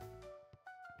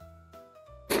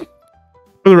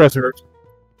 For the rest of it.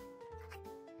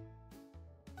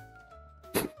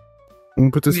 I'm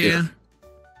gonna put this Yeah. here.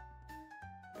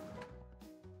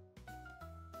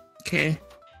 Okay.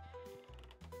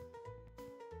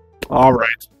 All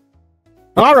right.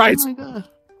 All right. Oh my god.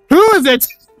 Who is it?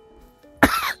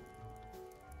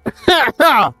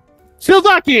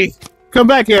 Shizaki! Come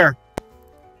back here.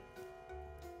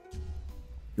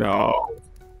 No.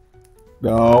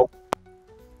 No.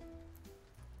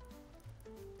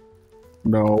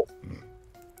 No.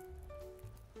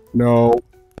 No.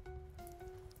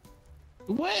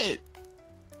 What? What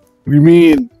do you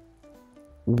mean?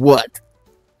 What?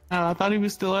 Oh, I thought he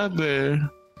was still out there.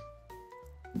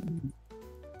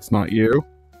 It's not you.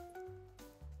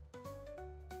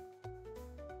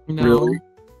 No. Really?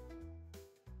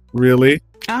 Really?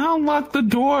 I unlocked the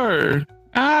door.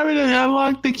 I already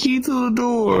unlocked the key to the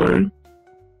door.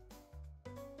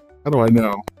 How do I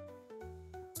know?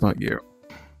 It's not you.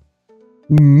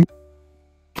 Hmm?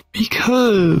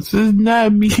 Because it's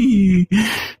not me.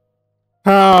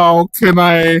 How can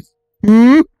I?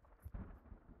 Hmm?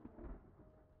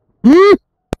 Hmm?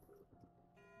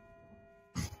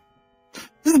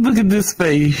 Just look at this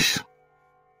face.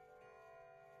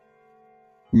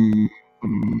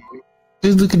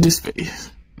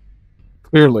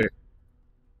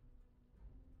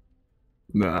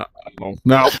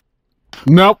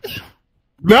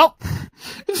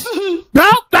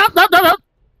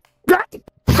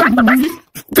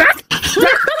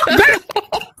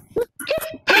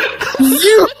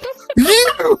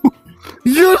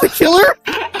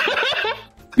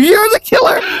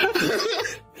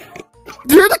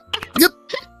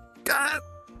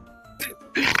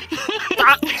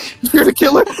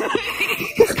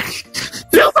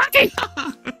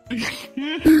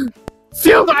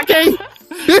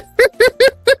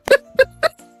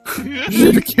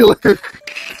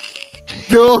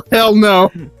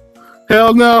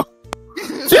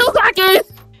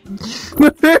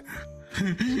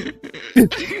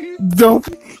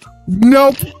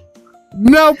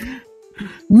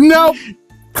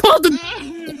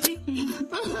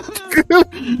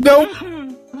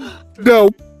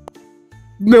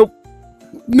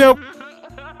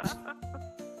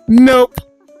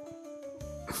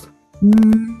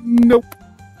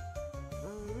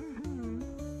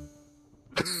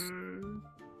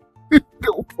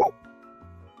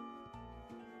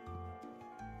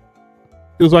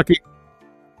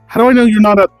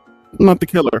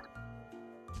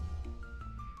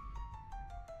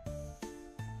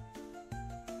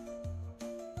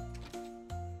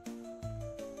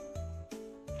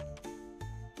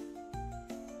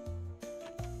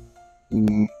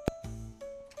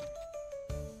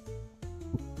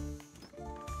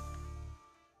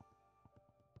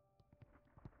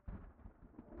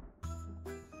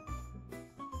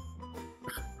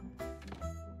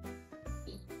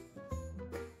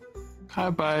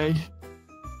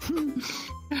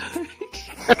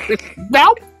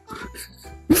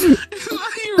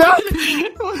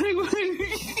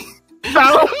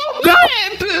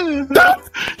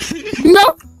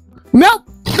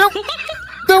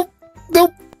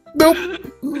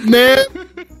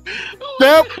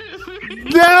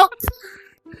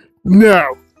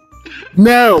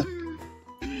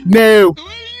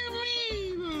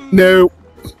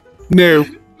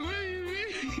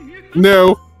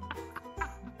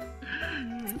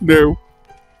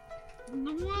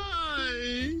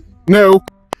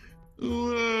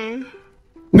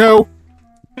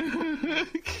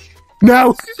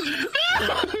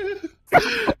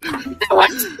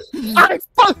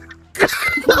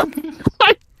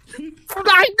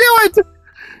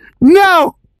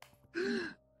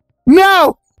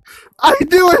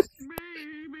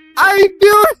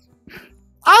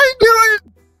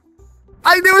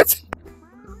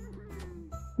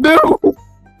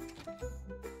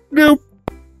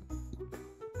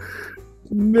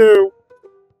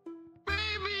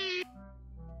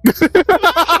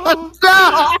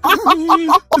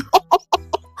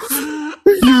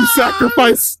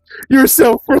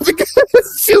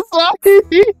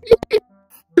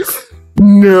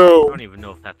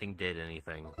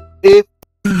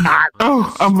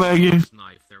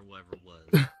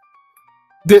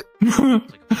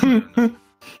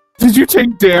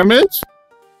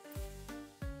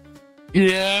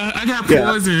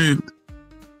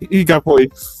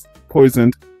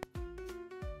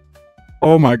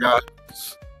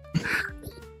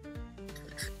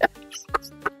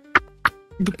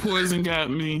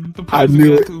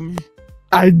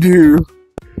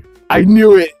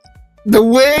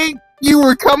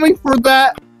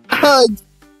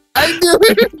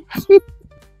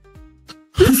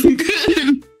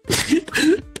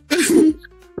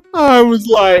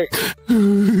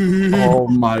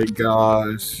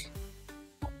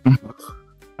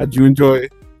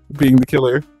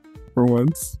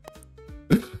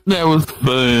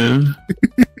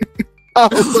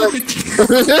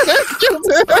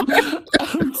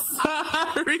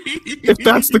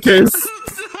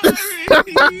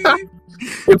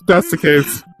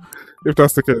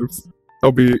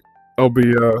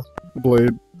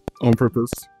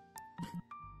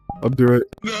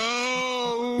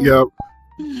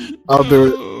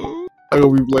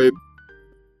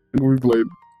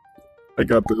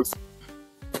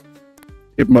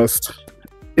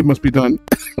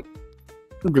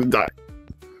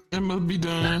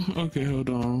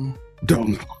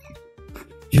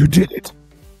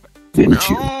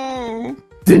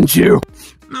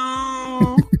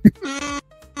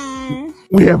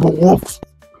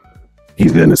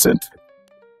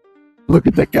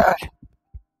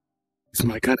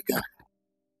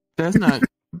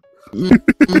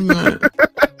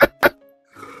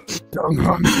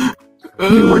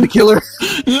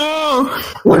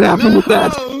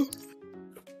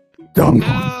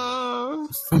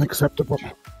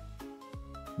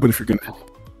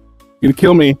 You're gonna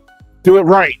kill me. Do it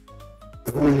right.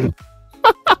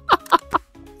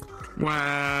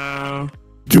 Wow.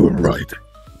 Do it right.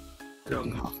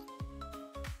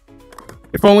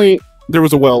 If only there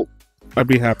was a Welt, I'd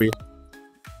be happy.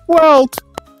 Welt!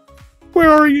 Where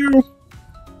are you?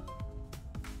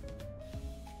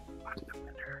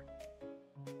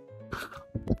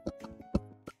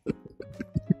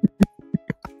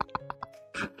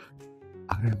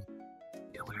 I'm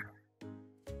killer.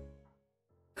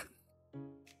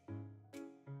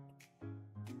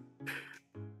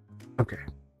 Okay.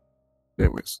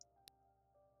 Anyways.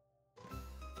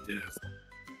 Death.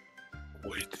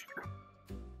 Wait.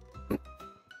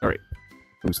 Alright.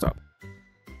 Let me stop.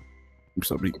 I'm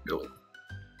still being Billy.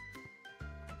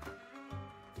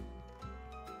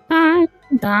 Dong,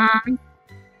 dong.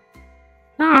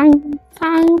 Dong,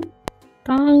 dong,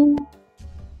 dong.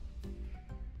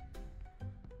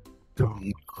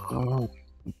 Dong, oh.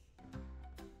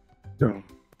 Dong,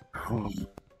 oh.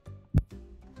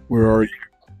 Where are you?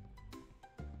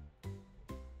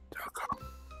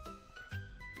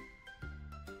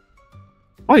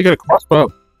 Oh, you got a crossbow.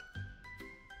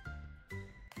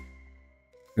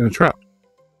 And a trap.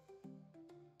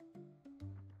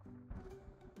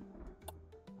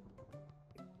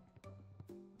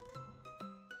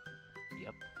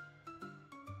 Yep.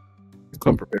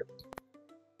 Come prepared.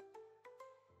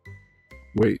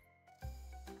 Wait.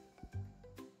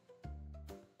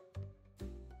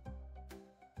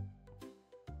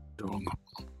 Dong.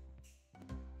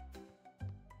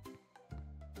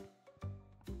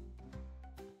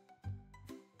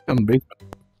 Down the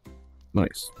basement.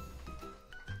 Nice.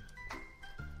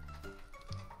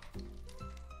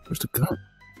 Where's the gun?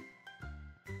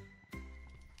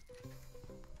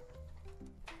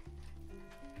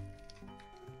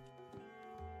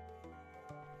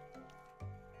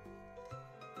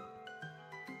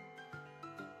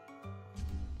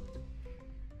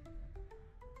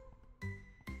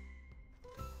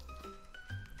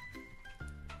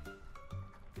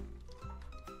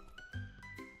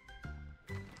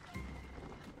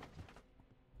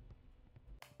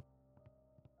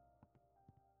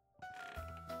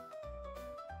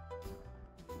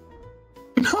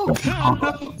 No,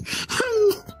 no.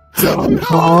 Dong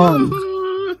Hong!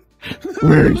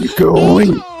 Where are you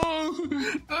going?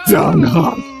 Dong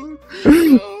Hong!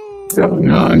 Dong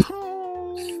Hong!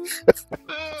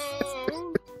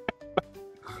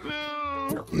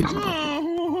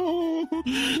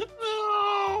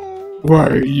 Why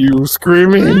are you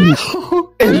screaming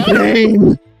in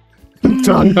pain?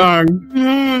 Dong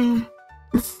Hong!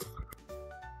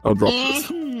 I'll drop this.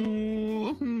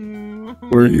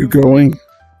 Where are you going?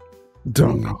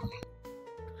 Dong Hong.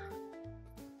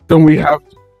 Don't we have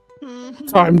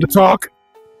time to talk?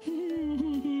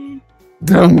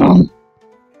 Dong Hong.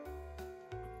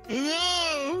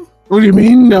 What do you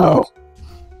mean, no?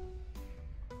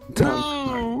 Dong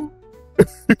Hong.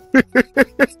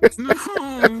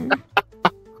 No.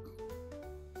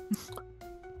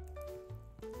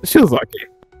 She was lucky.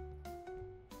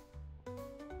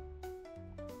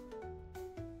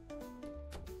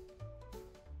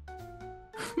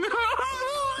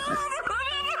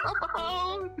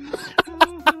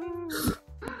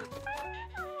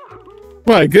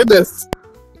 My goodness.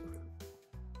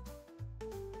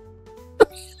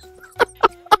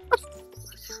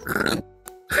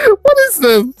 What is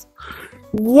this?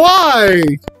 Why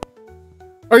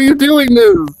are you doing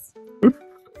this?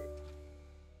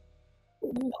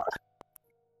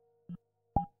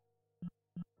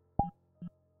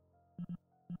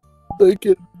 Take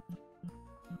it.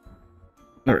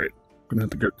 All right, I'm gonna have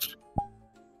to go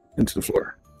into the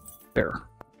floor. There.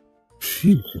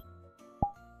 Jeez.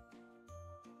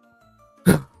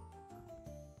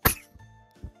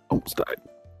 Almost died.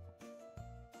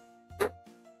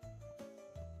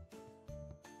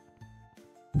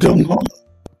 Dong Hong.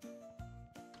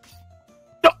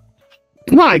 Oh,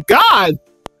 my God!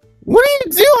 What are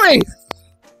you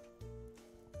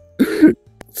doing?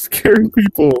 Scaring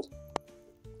people.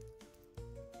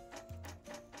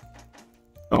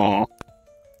 Aw.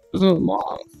 Isn't it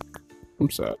long? I'm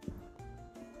sad.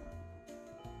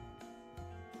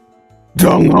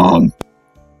 Dong Hong.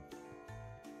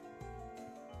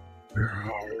 Where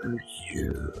are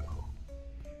you?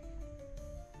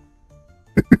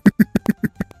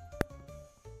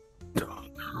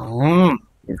 Dong Hong.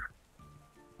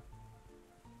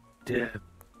 Death.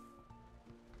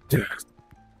 Death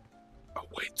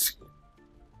awaits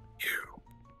you.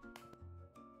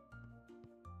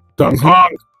 Dong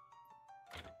Hong.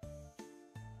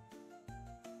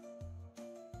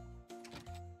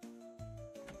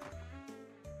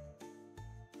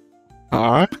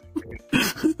 Alright.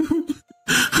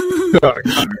 Dog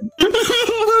Hung.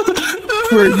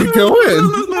 Where are you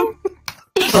going?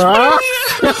 Huh?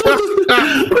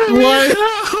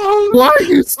 Why are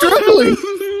you struggling?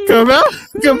 Come out!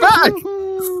 Come back!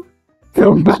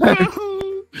 Come back!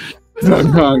 Dog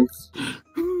Hung.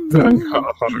 Dog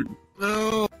Hung.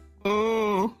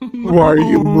 Why are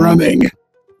you running?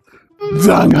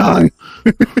 Dog Hung.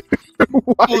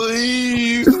 Why?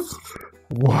 Please.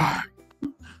 Why?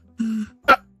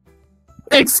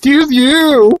 Excuse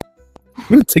you! I'm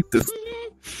gonna take this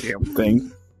damn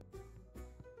thing.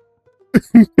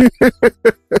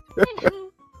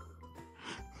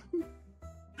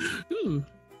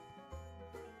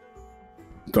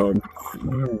 Dog.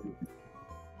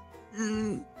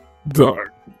 Dog.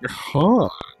 Huh.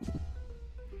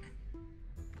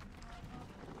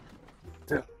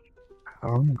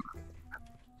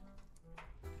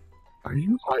 Are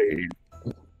you hiding?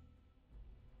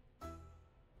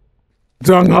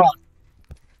 Dong Hong!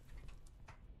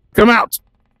 Come out!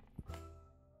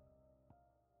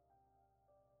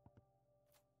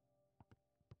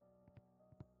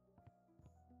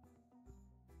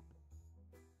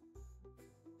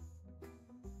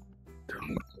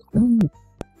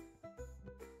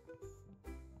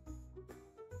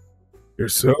 You're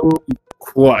so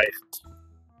quiet.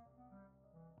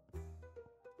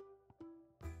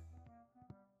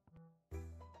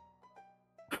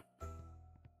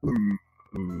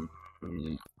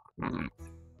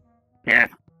 Yeah.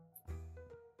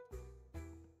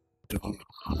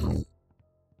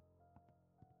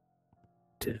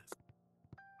 Death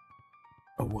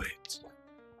awaits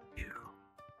you.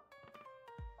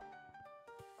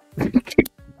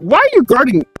 Why are you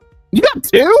guarding? You got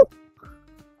two?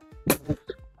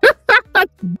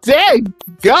 Dang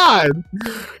God!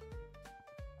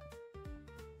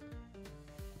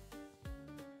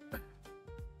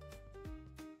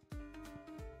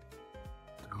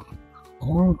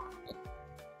 Oh.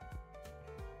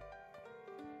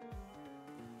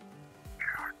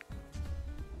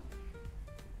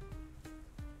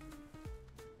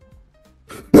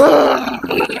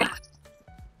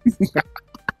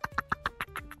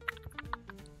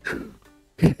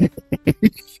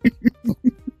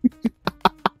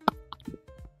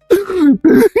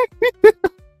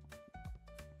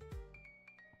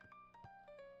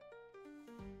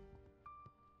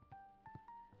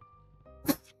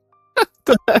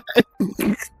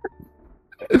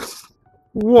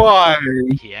 Why?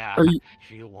 Yeah, Are you-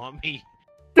 if you want me,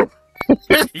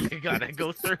 you gotta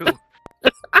go through.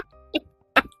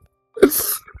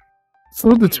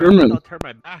 So determined. I'll turn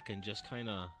my back and just kind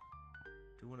of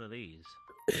do one of these.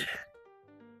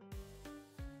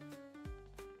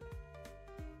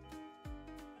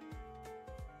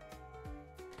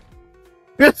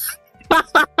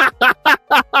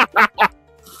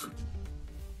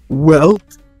 Well,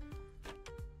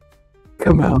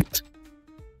 come out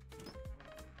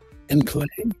and play.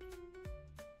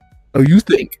 Oh, you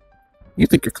think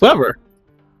you're clever?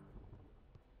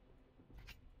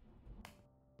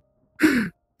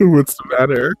 What's the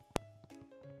matter?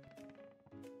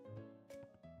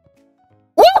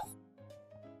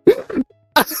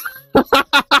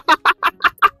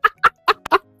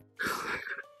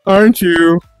 Aren't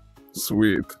you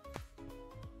sweet?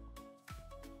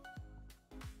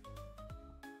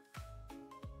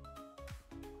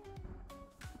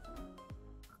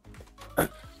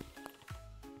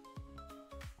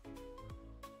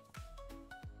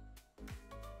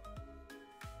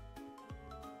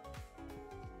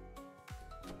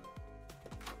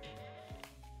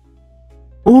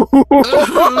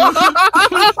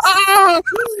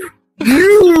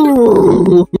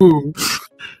 You!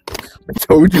 I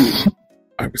told you.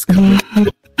 I was coming.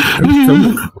 I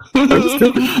was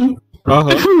coming.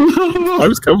 I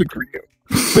was coming for you.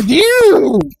 But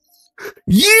you,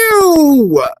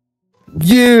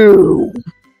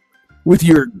 with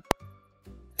your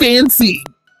fancy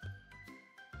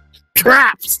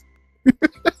traps.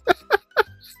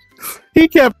 He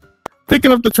kept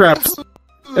picking up the traps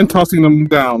and tossing them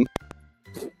down.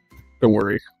 Don't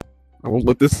worry. I won't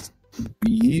let this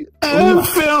be. I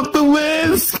felt the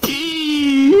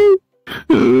whiskey.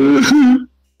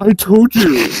 I told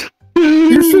you.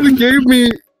 You should have gave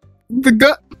me the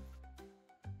gun.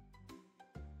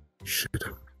 Should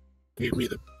have gave me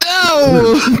the.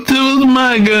 No, that was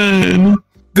my gun.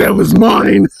 That was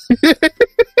mine.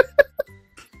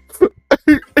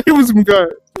 It was mine.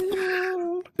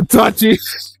 Tachi,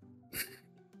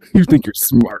 you think you're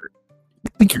smart.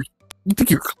 You think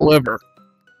you're clever.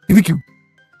 You think you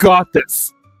got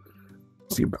this.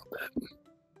 See about that.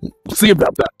 See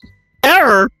about that.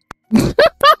 Error.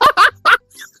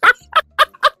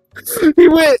 He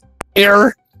went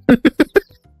error.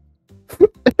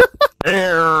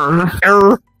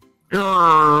 Error.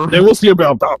 Then we'll see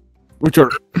about that. Which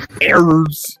are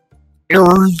errors.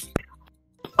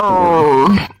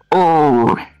 Oh.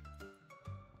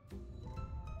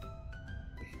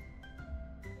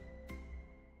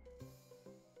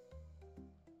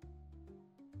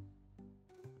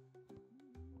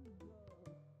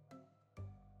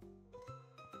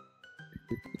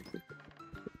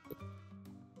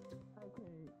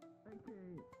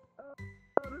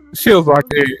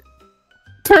 Shizaki,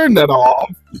 turn that off.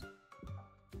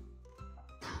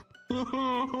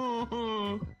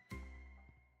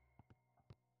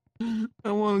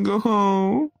 I want to go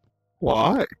home.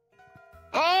 Why?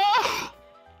 Oh!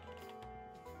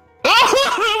 I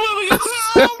want to go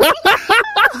home.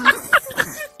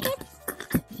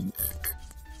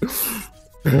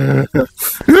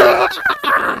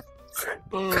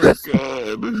 Oh,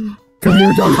 God. Come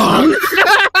here, dog.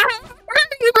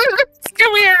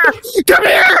 Come here!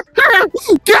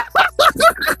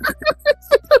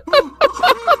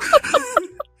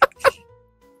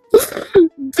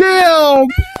 Damn!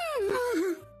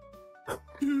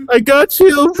 I got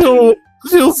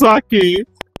Shizaki.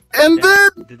 And then...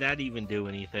 Did that even do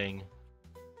anything?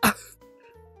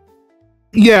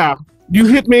 Yeah, you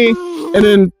hit me, and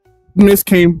then Miss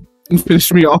came and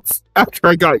finished me off after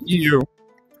I got you.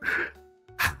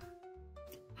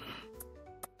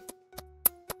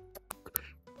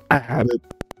 I had it.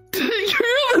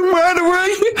 You're the murderer.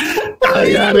 I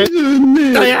had it.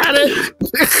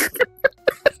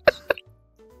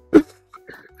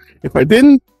 If I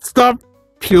didn't stop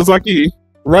Shizaki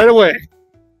right away,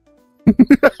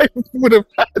 I would have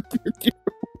had you.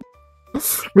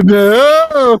 But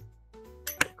no!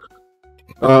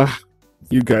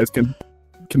 You guys can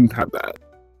have that.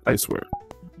 I swear.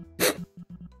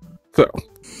 So,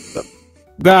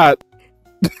 that...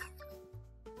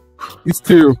 These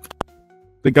two,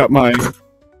 they got my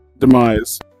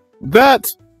demise.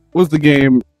 That was the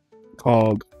game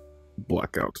called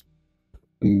Blackout.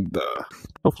 And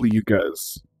hopefully you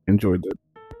guys enjoyed it.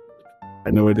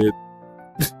 I know I did.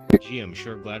 Gee, I'm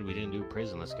sure glad we didn't do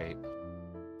Prison Escape.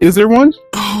 Is there one?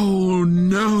 Oh,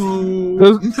 no.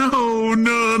 Does-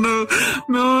 No.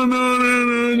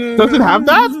 Does it have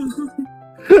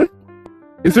that?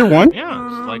 Is there one? Yeah,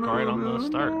 it's like right on the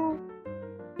start.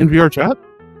 In VR chat?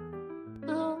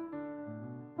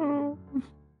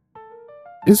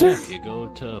 Is there? If you go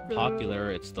to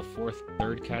popular, it's the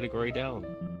third category down.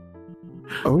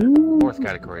 Oh. Fourth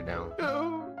category down.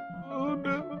 Oh,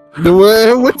 no.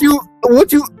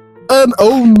 What you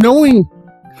knowing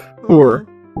for?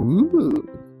 Ooh.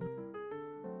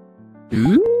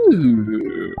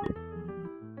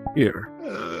 Here.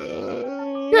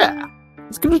 Yeah.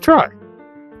 Let's give it a try.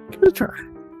 Give it a try.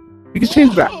 You can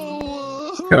change that.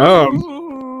 Come.